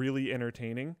really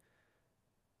entertaining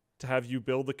to have you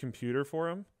build the computer for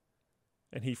him,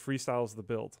 and he freestyles the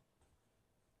build.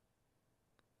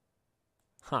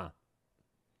 Huh.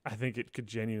 I think it could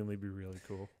genuinely be really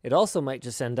cool. It also might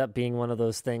just end up being one of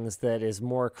those things that is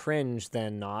more cringe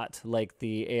than not, like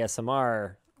the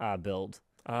ASMR build.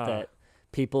 That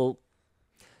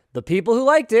the people who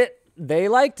liked it, they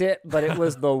liked it, but it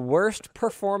was the worst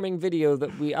performing video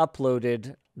that we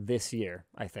uploaded this year,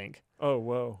 I think. Oh,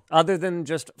 whoa. Other than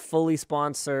just fully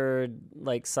sponsored,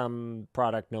 some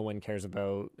product no one cares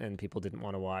about and people didn't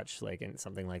want to watch, and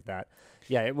something like that.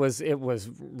 Yeah, it was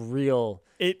real.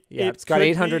 It's got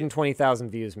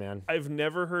 820,000 views, man. I've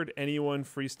never heard anyone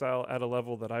freestyle at a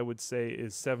level that I would say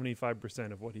is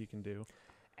 75% of what he can do.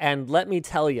 And let me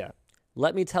tell you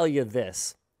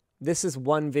this. this is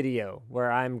one video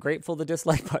where I'm grateful the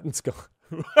dislike button's gone.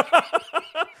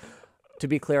 To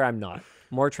be clear, I'm not.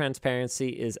 More transparency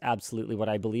is absolutely what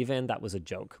I believe in. That was a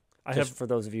joke. For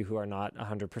those of you who are not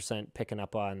 100% picking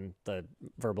up on the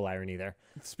verbal irony there.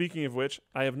 Speaking of which,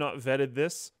 I have not vetted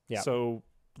this, so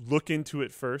look into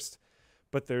it first.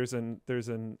 But there's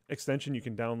an extension you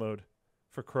can download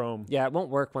for Chrome. Yeah, it won't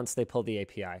work once they pull the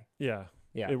API. Yeah.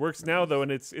 Yeah. It works now though, and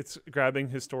it's grabbing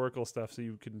historical stuff, so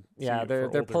you can. Yeah, they're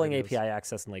pulling videos. API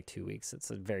access in like 2 weeks.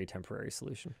 It's a very temporary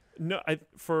solution. No,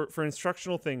 for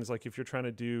instructional things, like if you're trying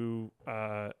to do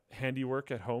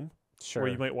handiwork at home, sure,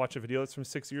 where you might watch a video that's from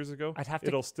 6 years ago,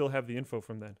 it'll still have the info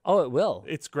from then. Oh, it will.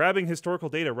 It's grabbing historical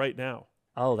data right now.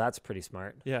 Oh, that's pretty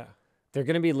smart. Yeah, they're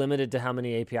going to be limited to how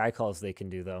many API calls they can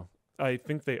do, though. I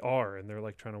think they are, and they're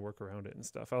like trying to work around it and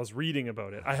stuff. I was reading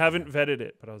about it. I haven't vetted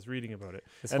it, but I was reading about it.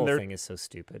 This whole thing is so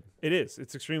stupid. It is.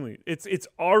 It's extremely. It's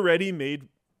already made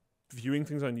viewing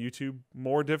things on YouTube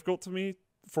more difficult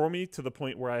for me to the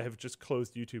point where I have just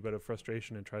closed YouTube out of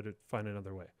frustration and tried to find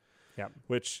another way. Yeah.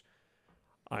 Which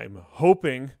I'm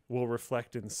hoping will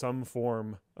reflect in some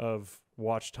form of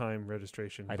watch time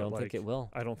registration. I don't think it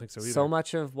will. I don't think so either. So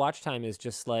much of watch time is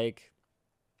just like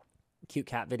cute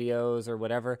cat videos or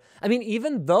whatever. I mean,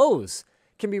 even those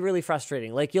can be really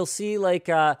frustrating. Like you'll see like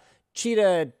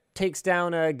cheetah takes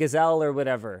down a gazelle or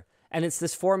whatever, and it's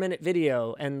this 4-minute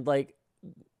video, and like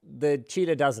the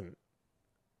cheetah doesn't.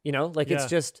 You know, like it's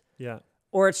just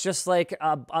or it's just like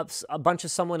a bunch of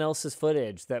someone else's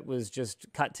footage that was just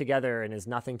cut together and has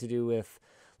nothing to do with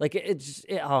like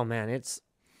oh man, it's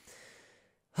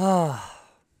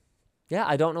yeah,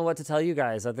 I don't know what to tell you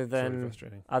guys other than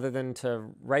to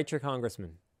write your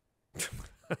congressman.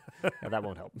 Yeah, that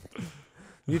won't help.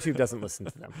 YouTube doesn't listen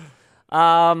to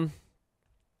them.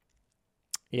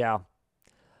 Yeah.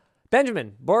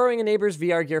 Benjamin, borrowing a neighbor's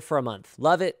VR gear for a month.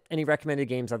 Love it. Any recommended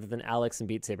games other than Alex and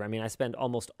Beat Saber? I mean, I spend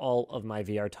almost all of my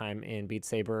VR time in Beat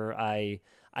Saber. I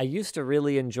used to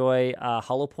really enjoy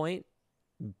Hollow Point.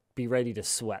 Be ready to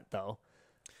sweat, though.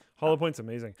 Hollow Point's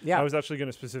amazing. Yeah. I was actually going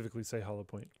to specifically say Hollow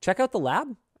Point. Check out the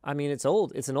lab. I mean, it's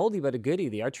old. It's an oldie, but a goodie.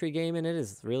 The archery game in it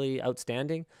is really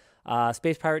outstanding.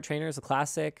 Space Pirate Trainer is a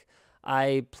classic.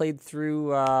 I played through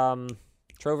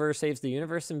Trover Saves the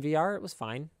Universe in VR. It was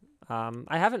fine.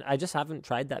 I just haven't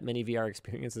tried that many VR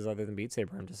experiences other than Beat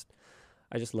Saber.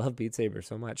 I just love Beat Saber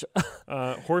so much.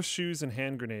 Horseshoes and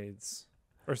hand grenades.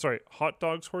 Or sorry, hot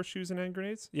dogs, horseshoes, and hand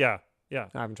grenades? Yeah. I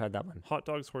haven't tried that one. Hot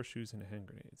dogs, horseshoes, and hand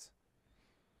grenades.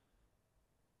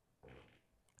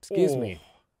 Excuse me.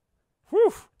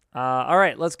 Whew. All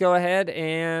right, let's go ahead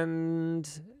and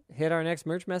hit our next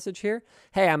merch message here.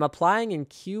 Hey, I'm applying in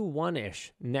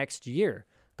Q1-ish next year.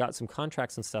 Got some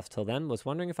contracts and stuff till then. Was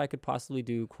wondering if I could possibly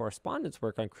do correspondence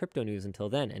work on crypto news until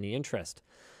then. Any interest?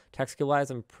 Tech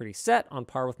skill-wise, I'm pretty set, on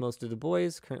par with most of the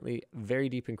boys. Currently very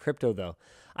deep in crypto, though.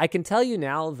 I can tell you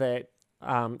now that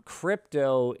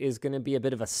crypto is going to be a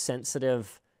bit of a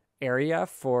sensitive area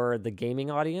for the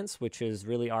gaming audience, which is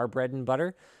really our bread and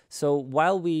butter. So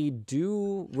while we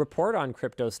do report on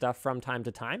crypto stuff from time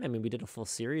to time, I mean, we did a full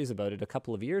series about it a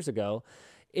couple of years ago,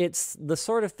 it's the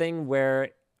sort of thing where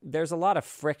there's a lot of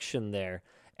friction there.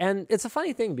 And it's a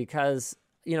funny thing because,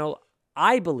 you know,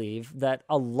 I believe that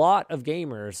a lot of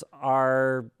gamers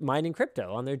are mining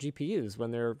crypto on their GPUs when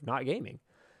they're not gaming.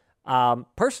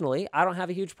 Personally, I don't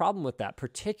have a huge problem with that,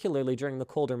 particularly during the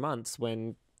colder months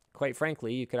when, quite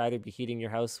frankly, you could either be heating your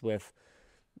house with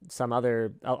some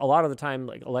other, a lot of the time,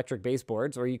 like electric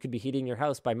baseboards, or you could be heating your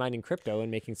house by mining crypto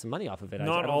and making some money off of it.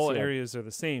 Not all areas are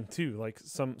the same, too. Like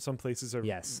some places are,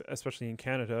 yes, especially in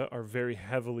Canada, are very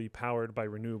heavily powered by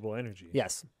renewable energy.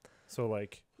 Yes. So,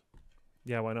 like,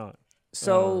 yeah, why not?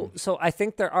 So I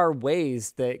think there are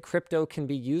ways that crypto can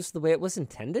be used the way it was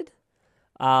intended.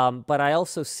 But I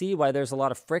also see why there's a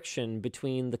lot of friction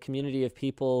between the community of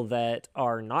people that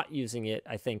are not using it,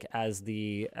 I think, as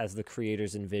the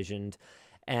creators envisioned,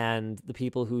 and the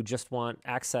people who just want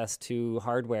access to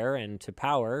hardware and to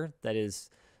power that is,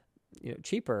 you know,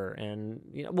 cheaper and,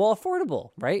 you know, well,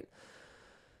 affordable, right?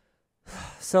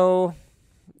 So,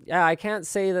 yeah, I can't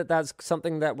say that that's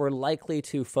something that we're likely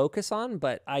to focus on,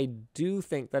 but I do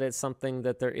think that it's something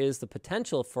that there is the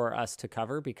potential for us to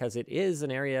cover because it is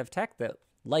an area of tech that,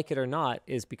 like it or not,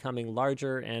 is becoming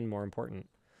larger and more important.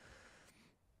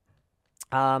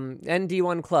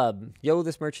 ND1 Club. Yo,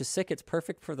 this merch is sick. It's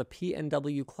perfect for the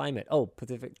PNW climate. Oh,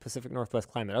 Pacific Northwest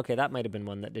climate. Okay, that might have been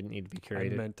one that didn't need to be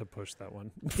curated. I meant to push that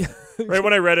one. Right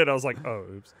when I read it, I was like, oh,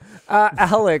 oops.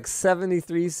 Alex,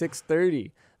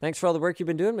 73630. Thanks for all the work you've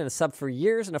been doing. Been a sub for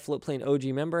years and a Floatplane OG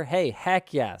member. Hey,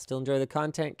 heck yeah. Still enjoy the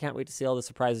content. Can't wait to see all the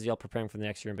surprises y'all preparing for the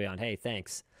next year and beyond. Hey,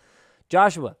 thanks.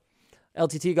 Joshua.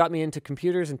 LTT got me into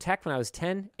computers and tech when I was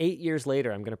 10. 8 years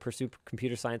later, I'm going to pursue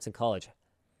computer science in college.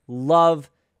 Love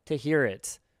to hear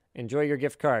it. Enjoy your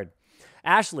gift card.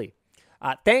 Ashley,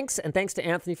 thanks, and thanks to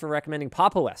Anthony for recommending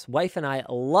Pop! OS. Wife and I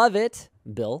love it.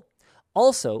 Bill.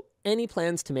 Also, any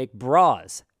plans to make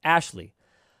bras? Ashley,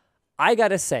 I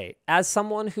gotta say, as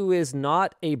someone who is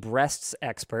not a breasts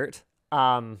expert,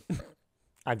 I'm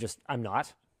not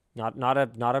a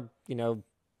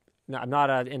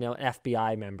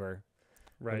FBI member.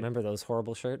 Right. Remember those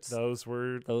horrible shirts? They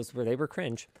were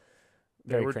cringe.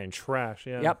 Very cringe. Trash.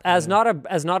 Yeah. Yep. As not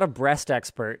a breast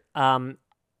expert,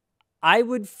 I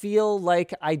would feel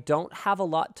like I don't have a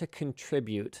lot to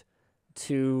contribute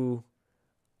to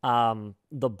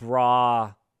the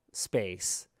bra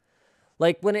space.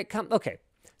 Like when it comes, okay,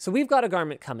 so we've got a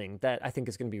garment coming that I think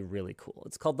is going to be really cool.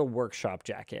 It's called the workshop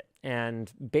jacket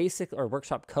and or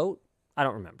workshop coat. I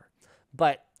don't remember,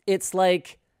 but it's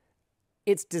like,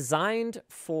 it's designed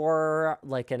for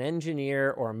like an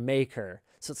engineer or maker.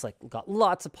 So it's like got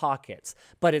lots of pockets,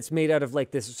 but it's made out of like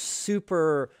this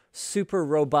super, super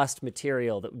robust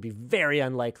material that would be very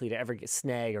unlikely to ever get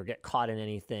snagged or get caught in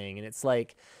anything. And it's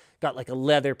like got like a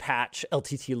leather patch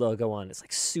LTT logo on. It's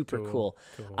like super cool.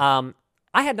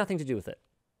 I had nothing to do with it.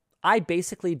 I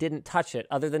basically didn't touch it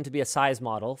other than to be a size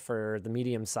model for the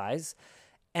medium size.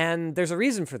 And there's a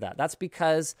reason for that. That's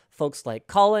because folks like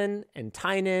Colin and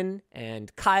Tynan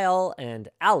and Kyle and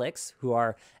Alex, who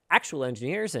are actual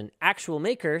engineers and actual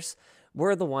makers,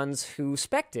 were the ones who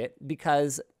spec'd it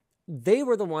because they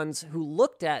were the ones who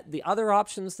looked at the other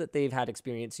options that they've had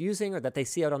experience using or that they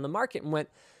see out on the market and went,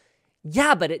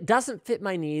 yeah, but it doesn't fit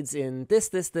my needs in this,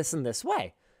 and this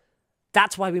way.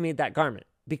 That's why we made that garment,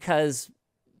 because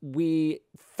we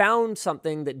found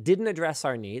something that didn't address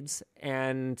our needs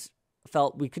and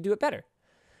felt we could do it better.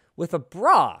 With a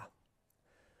bra,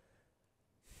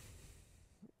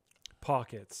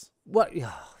 pockets. What?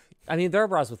 I mean, there are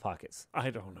bras with pockets. I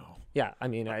don't know. Yeah, I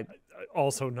mean, I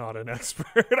also not an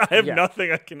expert. I have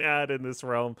nothing I can add in this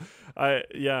realm. I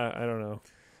don't know.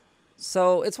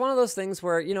 So it's one of those things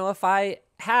where, if I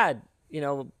had,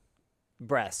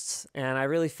 breasts and I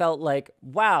really felt like,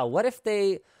 wow, what if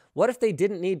they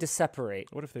didn't need to separate?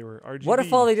 What if they were RGB? What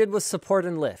if all they did was support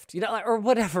and lift? Or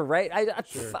whatever, right?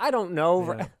 I don't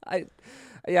know. Yeah.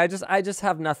 I just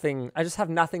have nothing. I just have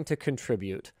nothing to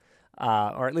contribute.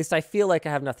 Or at least I feel like I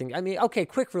have nothing. I mean, okay,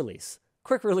 quick release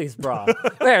bra.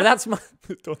 There, that's my.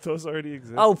 Don't those already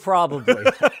exist? Oh, probably.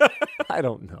 I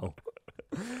don't know.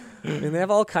 I mean, they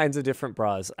have all kinds of different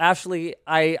bras. Ashley,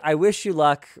 I wish you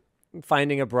luck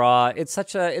finding a bra. It's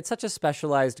such a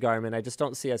specialized garment. I just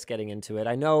don't see us getting into it.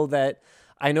 I know that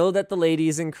the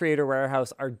ladies in Creator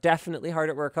Warehouse are definitely hard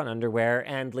at work on underwear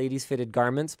and ladies fitted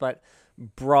garments, but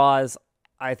bras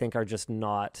I think are just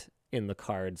not in the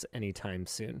cards anytime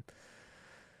soon.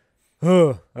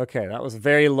 Okay, that was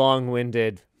very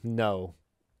long-winded. No.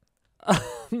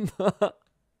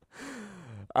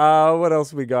 What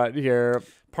else we got here?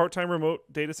 Part-time remote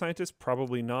data scientist?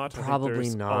 Probably not. Probably I think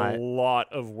there's not. A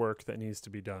lot of work that needs to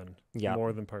be done. Yeah.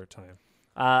 More than part-time.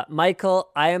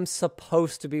 Michael, I am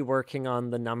supposed to be working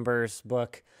on the numbers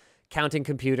book, Counting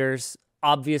Computers.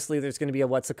 Obviously, there's going to be a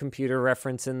What's a Computer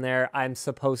reference in there. I'm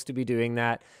supposed to be doing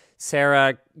that.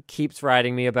 Sarah keeps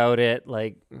writing me about it.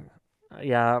 Like,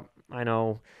 yeah, I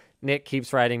know. Nick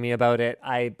keeps writing me about it.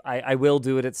 I will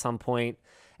do it at some point.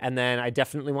 And then I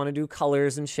definitely want to do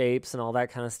colors and shapes and all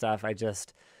that kind of stuff. I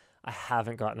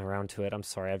haven't gotten around to it. I'm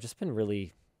sorry. I've just been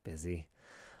really busy.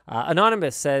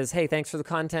 Anonymous says, hey, thanks for the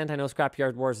content. I know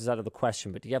Scrapyard Wars is out of the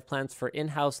question, but do you have plans for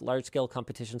in-house large-scale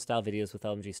competition-style videos with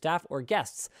LMG staff or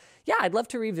guests? Yeah, I'd love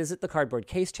to revisit the Cardboard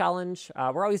Case Challenge.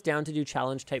 We're always down to do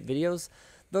challenge-type videos.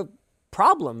 The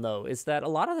problem, though, is that a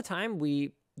lot of the time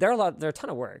they're a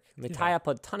ton of work. They tie up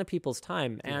a ton of people's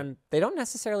time, and they don't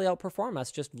necessarily outperform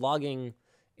us just vlogging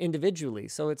individually,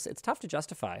 so it's tough to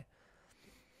justify.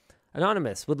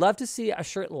 Anonymous, would love to see a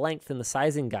shirt length in the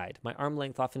sizing guide. My arm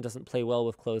length often doesn't play well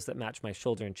with clothes that match my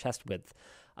shoulder and chest width.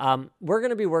 We're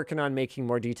going to be working on making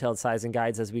more detailed sizing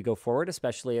guides as we go forward,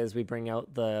 especially as we bring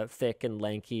out the thick and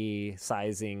lanky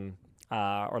sizing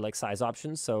or like size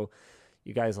options. So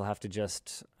you guys will have to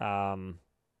just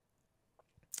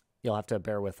you'll have to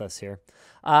bear with us here.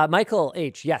 Michael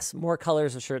H, yes, more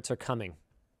colors of shirts are coming.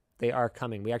 They are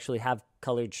coming. We actually have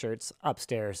colored shirts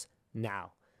upstairs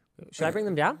now. Should I bring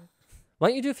them down? Why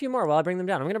don't you do a few more while I bring them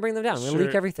down? I'm going to bring them down. I'm going to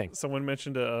leak everything. Someone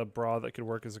mentioned a bra that could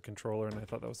work as a controller, and I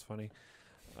thought that was funny.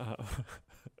 I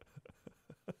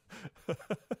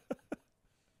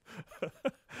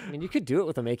mean, you could do it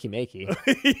with a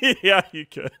makey-makey. Yeah, you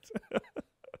could.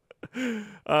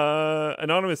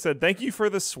 Anonymous said, thank you for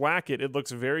the swacket. It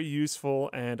looks very useful,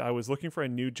 and I was looking for a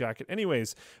new jacket.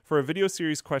 Anyways, for a video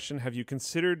series question, have you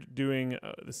considered doing,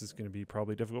 this is going to be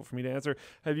probably difficult for me to answer,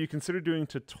 have you considered doing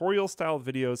tutorial-style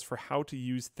videos for how to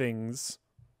use things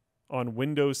on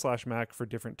Windows/Mac for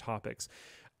different topics?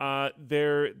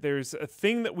 There's a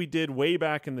thing that we did way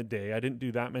back in the day. I didn't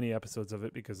do that many episodes of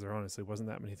it because there honestly wasn't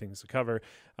that many things to cover.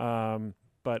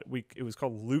 But it was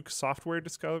called Luke Software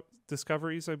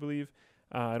Discoveries, I believe.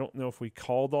 I don't know if we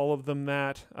called all of them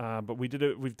that, but we did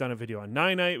it. We've done a video on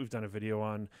Ninite. We've done a video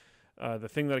on the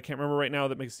thing that I can't remember right now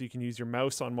that makes so you can use your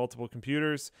mouse on multiple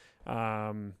computers.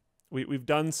 We've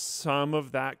done some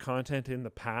of that content in the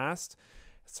past.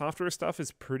 Software stuff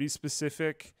is pretty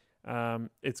specific.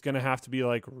 It's going to have to be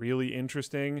like really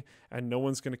interesting, and no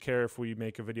one's going to care if we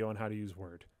make a video on how to use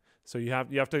Word. So you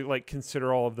have to like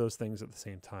consider all of those things at the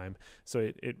same time.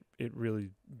 So it really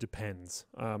depends.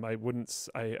 I would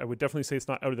definitely say it's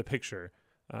not out of the picture,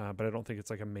 but I don't think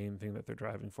it's like a main thing that they're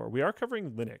driving for. We are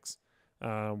covering Linux.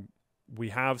 We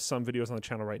have some videos on the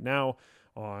channel right now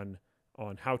on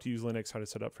how to use Linux, how to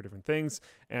set up for different things,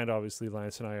 and obviously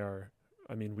Linus and I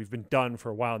we've been done for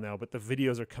a while now, but the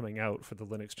videos are coming out for the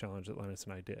Linux challenge that Linus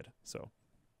and I did. So,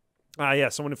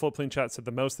 someone in Floatplane chat said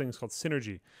the mouse thing is called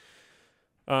Synergy.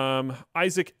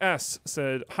 Isaac S.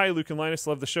 said, hi, Luke and Linus,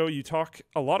 love the show. You talk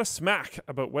a lot of smack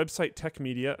about website tech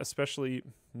media, especially,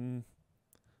 I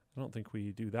don't think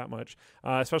we do that much,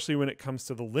 especially when it comes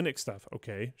to the Linux stuff.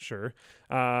 Okay, sure.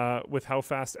 With how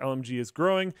fast LMG is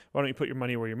growing, why don't you put your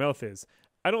money where your mouth is?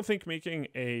 I don't think making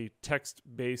a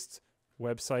text-based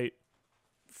website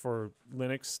for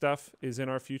Linux stuff is in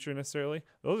our future necessarily.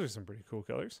 Those are some pretty cool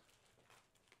colors.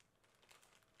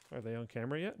 Are they on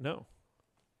camera yet? No.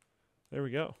 There we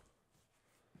go.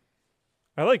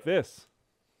 I like this.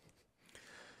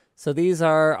 So these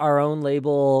are our own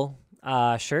label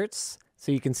shirts.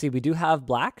 So you can see we do have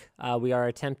black. We are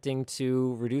attempting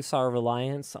to reduce our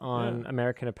reliance on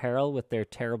American Apparel with their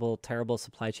terrible, terrible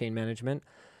supply chain management.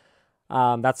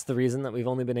 That's the reason that we've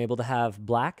only been able to have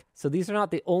black. So these are not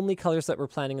the only colors that we're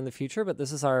planning in the future, but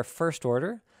this is our first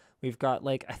order. We've got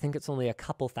I think it's only a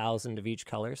couple thousand of each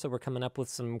color. So we're coming up with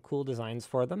some cool designs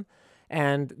for them.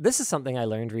 And this is something I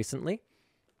learned recently.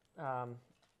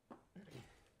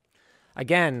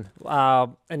 Again,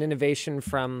 an innovation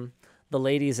from the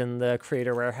ladies in the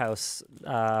Creator Warehouse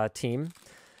team.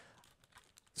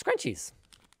 Scrunchies.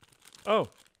 Oh.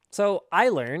 So I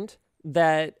learned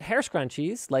that hair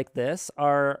scrunchies like this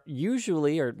are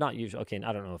usually, or not usually, okay,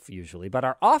 I don't know if usually, but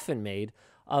are often made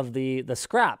of the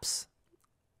scraps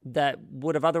that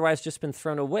would have otherwise just been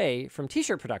thrown away from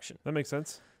t-shirt production. That makes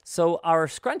sense. So our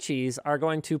scrunchies are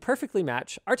going to perfectly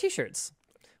match our t-shirts,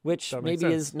 which maybe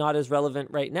is not as relevant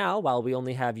right now while we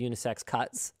only have unisex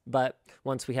cuts. But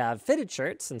once we have fitted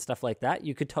shirts and stuff like that,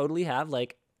 you could totally have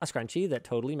like a scrunchie that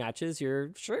totally matches your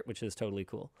shirt, which is totally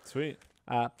cool. Sweet.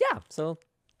 So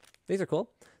these are cool.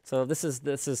 So this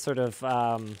is sort of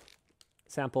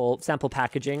sample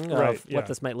packaging of what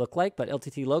this might look like, but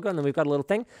LTT logo. And then we've got a little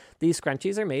thing. These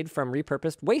scrunchies are made from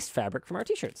repurposed waste fabric from our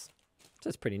t-shirts. So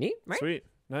it's pretty neat, right? Sweet.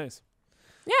 Nice.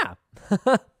 Yeah.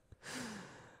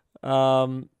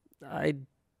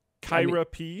 Kyra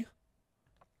P.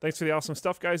 Thanks for the awesome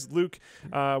stuff, guys. Luke,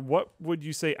 what would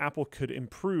you say Apple could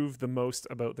improve the most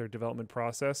about their development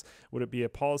process? Would it be a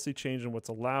policy change in what's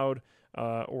allowed,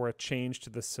 or a change to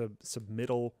the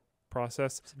submittal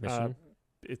process? Submission.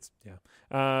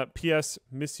 P.S.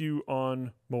 Miss you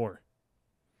on more.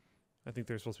 I think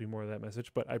there's supposed to be more of that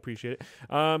message, but I appreciate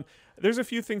it. There's a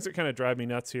few things that kind of drive me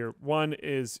nuts here. One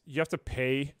is you have to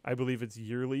pay, I believe it's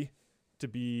yearly, to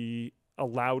be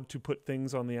allowed to put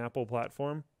things on the Apple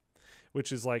platform,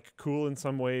 which is like cool in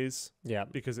some ways. Yeah.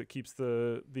 Because it keeps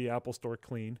the Apple Store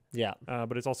clean. Yeah.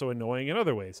 But it's also annoying in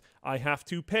other ways. I have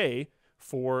to pay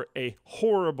for a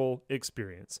horrible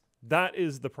experience. That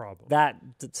is the problem. That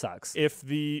sucks. If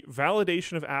the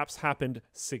validation of apps happened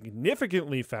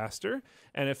significantly faster,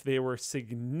 and if they were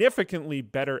significantly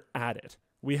better at it,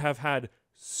 we have had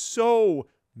so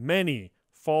many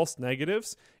false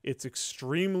negatives. It's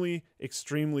extremely,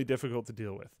 extremely difficult to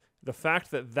deal with. The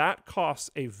fact that costs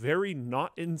a very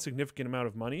not insignificant amount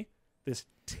of money, this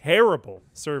terrible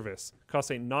service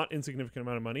costs a not insignificant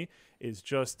amount of money, is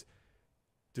just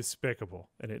despicable,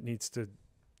 and it needs to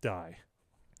die.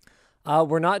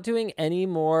 We're not doing any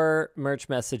more merch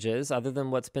messages other than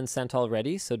what's been sent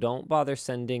already, so don't bother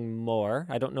sending more.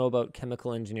 I don't know about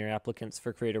chemical engineer applicants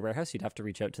for Creator Warehouse. You'd have to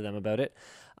reach out to them about it.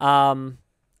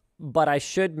 But I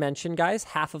should mention, guys,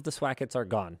 half of the swackets are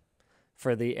gone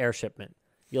for the air shipment.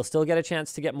 You'll still get a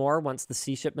chance to get more once the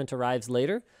sea shipment arrives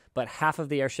later, but half of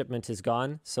the air shipment is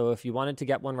gone. So if you wanted to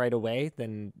get one right away,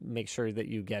 then make sure that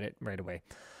you get it right away.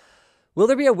 Will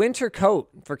there be a winter coat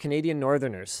for Canadian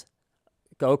Northerners?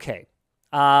 Okay.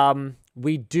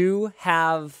 We do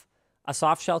have a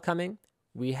soft shell coming.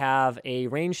 We have a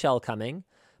rain shell coming,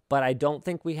 but I don't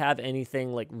think we have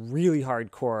anything like really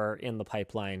hardcore in the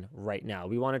pipeline right now.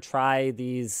 We want to try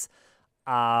these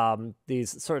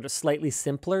sort of slightly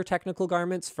simpler technical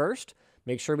garments first.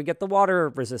 Make sure we get the water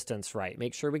resistance right.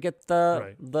 Make sure we get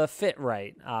the fit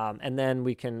right, and then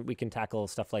we can tackle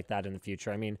stuff like that in the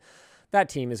future. I mean, that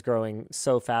team is growing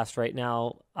so fast right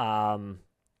now,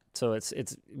 so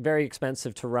it's very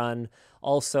expensive to run.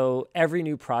 Also, every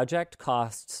new project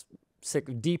costs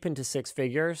deep into six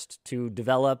figures to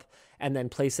develop and then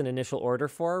place an initial order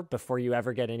for before you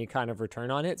ever get any kind of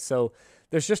return on it. So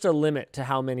there's just a limit to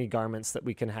how many garments that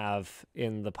we can have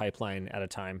in the pipeline at a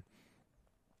time.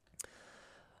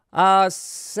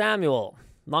 Samuel,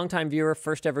 longtime viewer,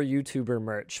 first ever YouTuber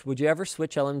merch. Would you ever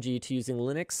switch LMG to using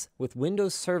Linux with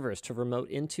Windows servers to remote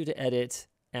into to edit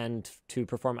and to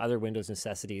perform other Windows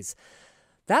necessities?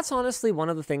 That's honestly one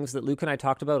of the things that Luke and I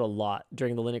talked about a lot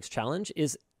during the Linux challenge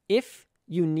is if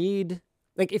you need,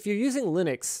 like if you're using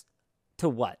Linux to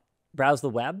what? Browse the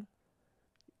web?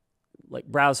 Like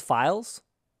browse files?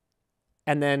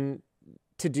 And then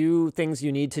to do things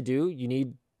you need to do, you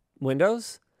need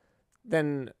Windows?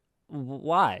 Then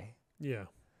why? Yeah.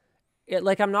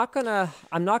 I'm not gonna,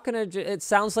 it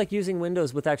sounds like using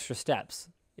Windows with extra steps.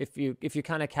 If you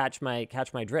kind of catch my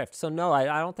drift. So no,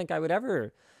 I don't think I would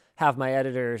ever have my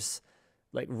editors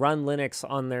like run Linux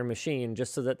on their machine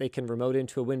just so that they can remote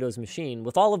into a Windows machine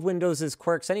with all of Windows's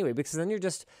quirks anyway, because then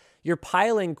you're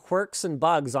piling quirks and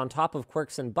bugs on top of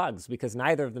quirks and bugs because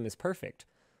neither of them is perfect.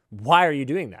 Why are you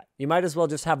doing that? You might as well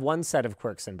just have one set of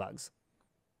quirks and bugs,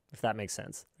 if that makes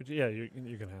sense. Yeah, you're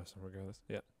going to have some regardless.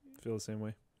 Yeah, feel the same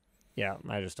way. Yeah,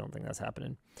 I just don't think that's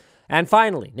happening. And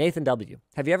finally, Nathan W.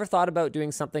 Have you ever thought about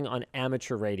doing something on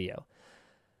amateur radio?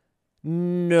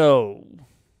 No.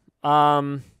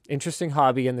 Interesting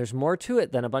hobby, and there's more to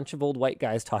it than a bunch of old white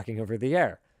guys talking over the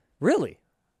air. Really?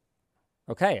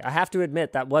 Okay, I have to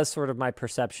admit that was sort of my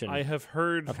perception. I have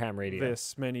heard of ham radio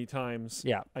this many times.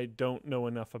 Yeah. I don't know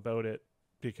enough about it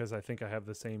because I think I have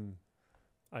the same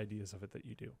ideas of it that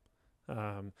you do.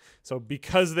 So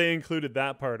because they included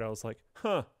that part, I was like,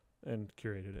 huh, and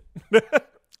curated it.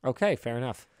 Okay, fair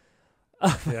enough.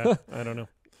 Yeah, I don't know.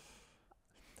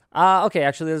 Okay,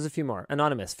 actually, there's a few more.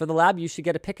 Anonymous. For the lab, you should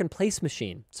get a pick-and-place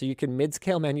machine so you can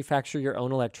mid-scale manufacture your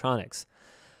own electronics.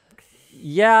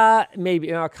 Yeah,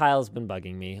 maybe. Kyle's been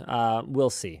bugging me. We'll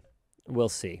see. We'll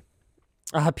see.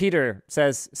 Peter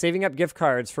says, saving up gift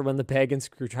cards for when the bag and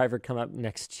screwdriver come up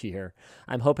next year.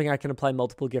 I'm hoping I can apply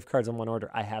multiple gift cards on one order.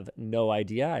 I have no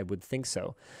idea. I would think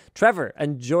so. Trevor,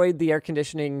 enjoyed the air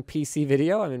conditioning PC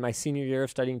video. I'm in my senior year of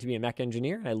studying to be a mech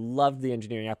engineer. I loved the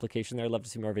engineering application there. I'd love to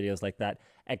see more videos like that.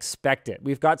 Expect it.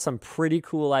 We've got some pretty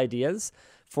cool ideas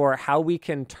for how we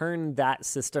can turn that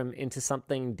system into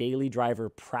something daily driver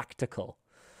practical.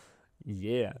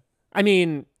 Yeah. I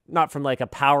mean, not from like a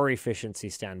power efficiency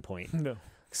standpoint. No.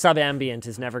 Subambient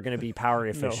is never going to be power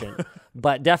efficient, No.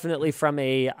 but definitely from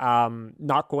a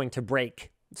not going to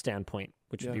break standpoint,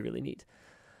 which would be really neat.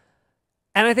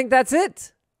 And I think that's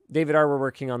it. David R., we're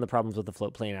working on the problems with the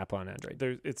float plane app on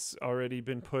Android. It's already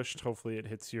been pushed. Hopefully it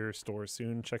hits your store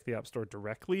soon. Check the App Store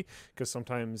directly because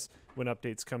sometimes when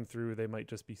updates come through, they might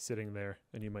just be sitting there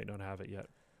and you might not have it yet.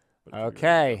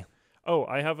 Okay. Oh,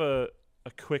 I have a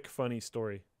quick funny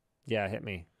story. Yeah, hit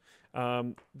me.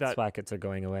 That Swackets are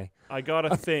going away. I got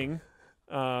a thing.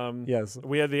 Yes.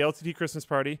 We had the LTT Christmas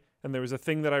party, and there was a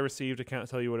thing that I received. I can't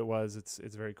tell you what it was. It's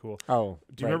very cool. Oh.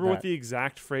 Do you remember what the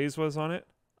exact phrase was on it?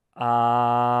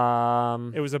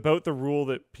 It was about the rule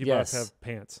that people have to have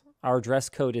pants. Our dress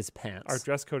code is pants. Our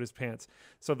dress code is pants.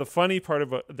 So the funny part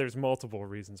about there's multiple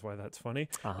reasons why that's funny.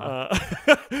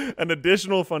 An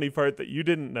additional funny part that you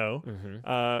didn't know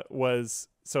was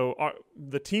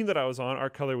the team that I was on, our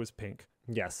color was pink.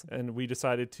 Yes. And we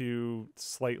decided to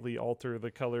slightly alter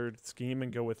the colored scheme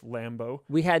and go with Lambo.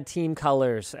 We had team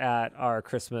colors at our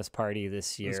Christmas party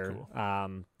this year. That's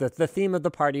cool. The theme of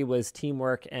the party was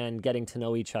teamwork and getting to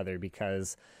know each other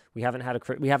because we haven't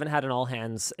had an all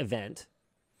hands event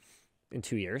in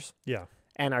 2 years. Yeah.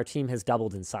 And our team has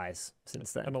doubled in size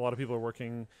since then. And a lot of people are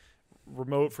working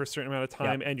remote for a certain amount of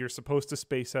time, and you're supposed to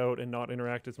space out and not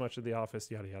interact as much at the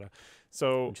office, yada, yada.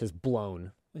 So, which is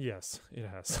blown. Yes, it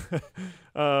has.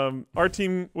 Our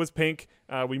team was pink.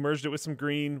 We merged it with some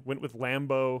green, went with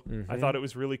Lambo. I thought it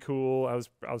was really cool. I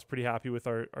was pretty happy with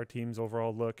our team's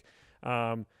overall look.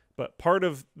 But part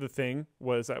of the thing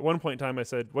was at one point in time I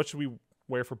said, what should we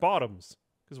wear for bottoms?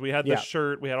 Because we had the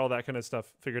shirt, we had all that kind of stuff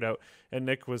figured out. And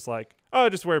Nick was like, oh,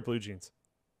 just wear blue jeans.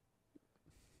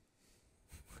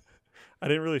 I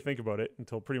didn't really think about it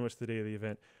until pretty much the day of the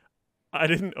event. I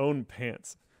didn't own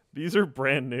pants. These are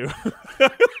brand new.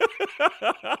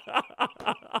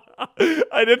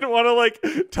 I didn't want to like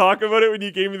talk about it when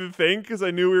you gave me the thing because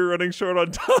I knew we were running short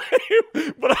on time.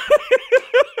 But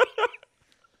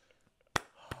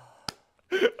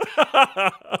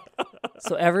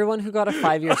So everyone who got a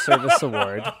 5-year service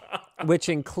award, which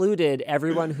included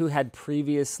everyone who had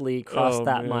previously crossed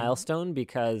that milestone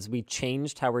because we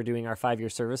changed how we're doing our 5-year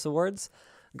service awards,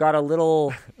 got a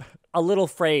little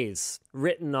phrase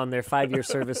written on their 5-year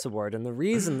service award. And the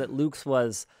reason that Luke's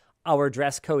was our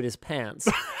dress code is pants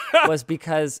was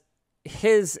because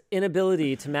his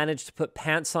inability to manage to put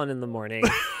pants on in the morning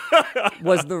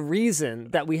was the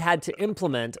reason that we had to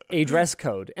implement a dress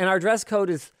code. And our dress code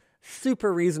is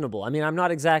super reasonable. I mean, I'm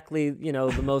not exactly,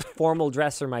 the most formal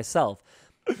dresser myself,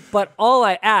 but all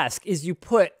I ask is you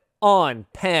put on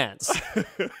pants,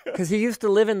 because he used to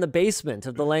live in the basement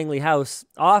of the Langley House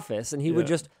office, and he would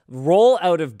just roll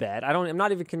out of bed. I'm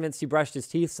not even convinced he brushed his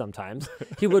teeth sometimes.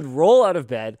 He would roll out of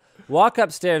bed, walk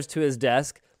upstairs to his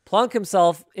desk, plunk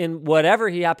himself in whatever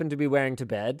he happened to be wearing to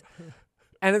bed,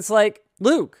 and it's like,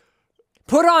 Luke,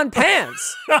 put on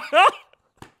pants.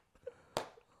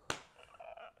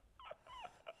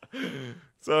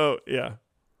 So yeah,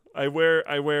 I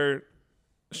wear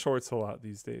shorts a lot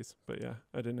these days, but yeah,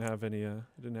 I didn't have any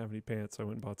pants, so I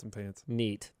went and bought some pants.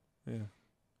 Neat.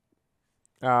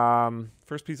 Yeah.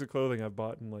 First piece of clothing I've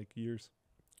bought in like years.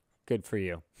 Good for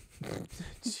you.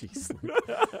 Jeez.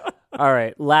 All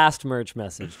right, last merch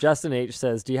message. Justin H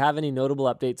says, do you have any notable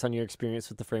updates on your experience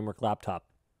with the Framework laptop?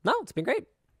 No, it's been great.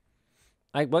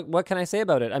 What can I say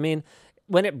about it? I mean,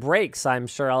 when it breaks, I'm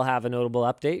sure I'll have a notable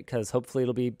update because hopefully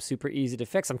it'll be super easy to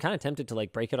fix. I'm kind of tempted to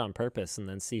like break it on purpose and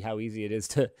then see how easy it is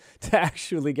to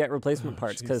actually get replacement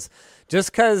parts, because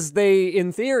just because they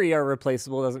in theory are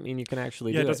replaceable doesn't mean you can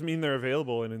actually do it. Yeah, it doesn't mean they're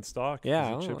available and in stock.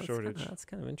 Yeah, chip shortage. That's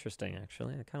kind of interesting,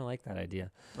 actually. I kind of like that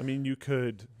idea. I mean, you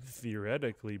could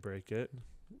theoretically break it.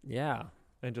 Yeah.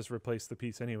 And just replace the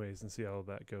piece anyways and see how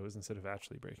that goes instead of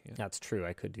actually breaking it. That's true.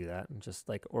 I could do that and just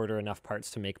like order enough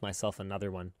parts to make myself another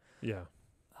one. Yeah.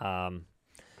 All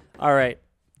right.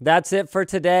 That's it for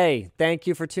today. Thank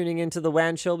you for tuning into the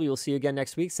WAN show. We will see you again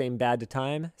next week. Same bad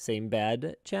time, same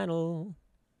bad channel.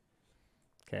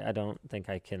 Okay. I don't think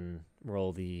I can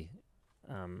roll the,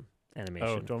 animation.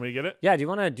 Oh, do you want me to get it? Yeah. Do you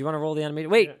want to roll the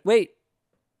animation? Wait.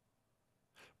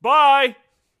 Bye.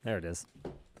 There it is.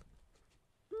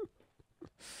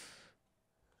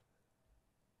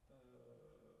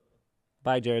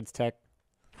 Bye, Jared's Tech.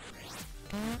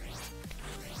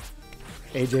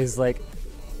 AJ's like,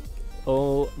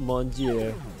 oh mon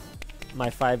dieu, my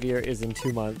 5-year is in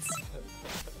 2 months.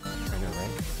 I know,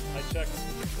 right? I checked.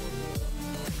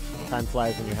 Time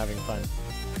flies when you're having fun.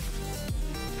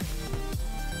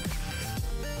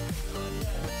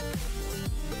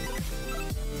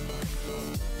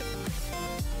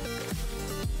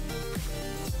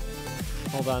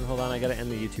 Hold on. I gotta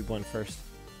end the YouTube one first.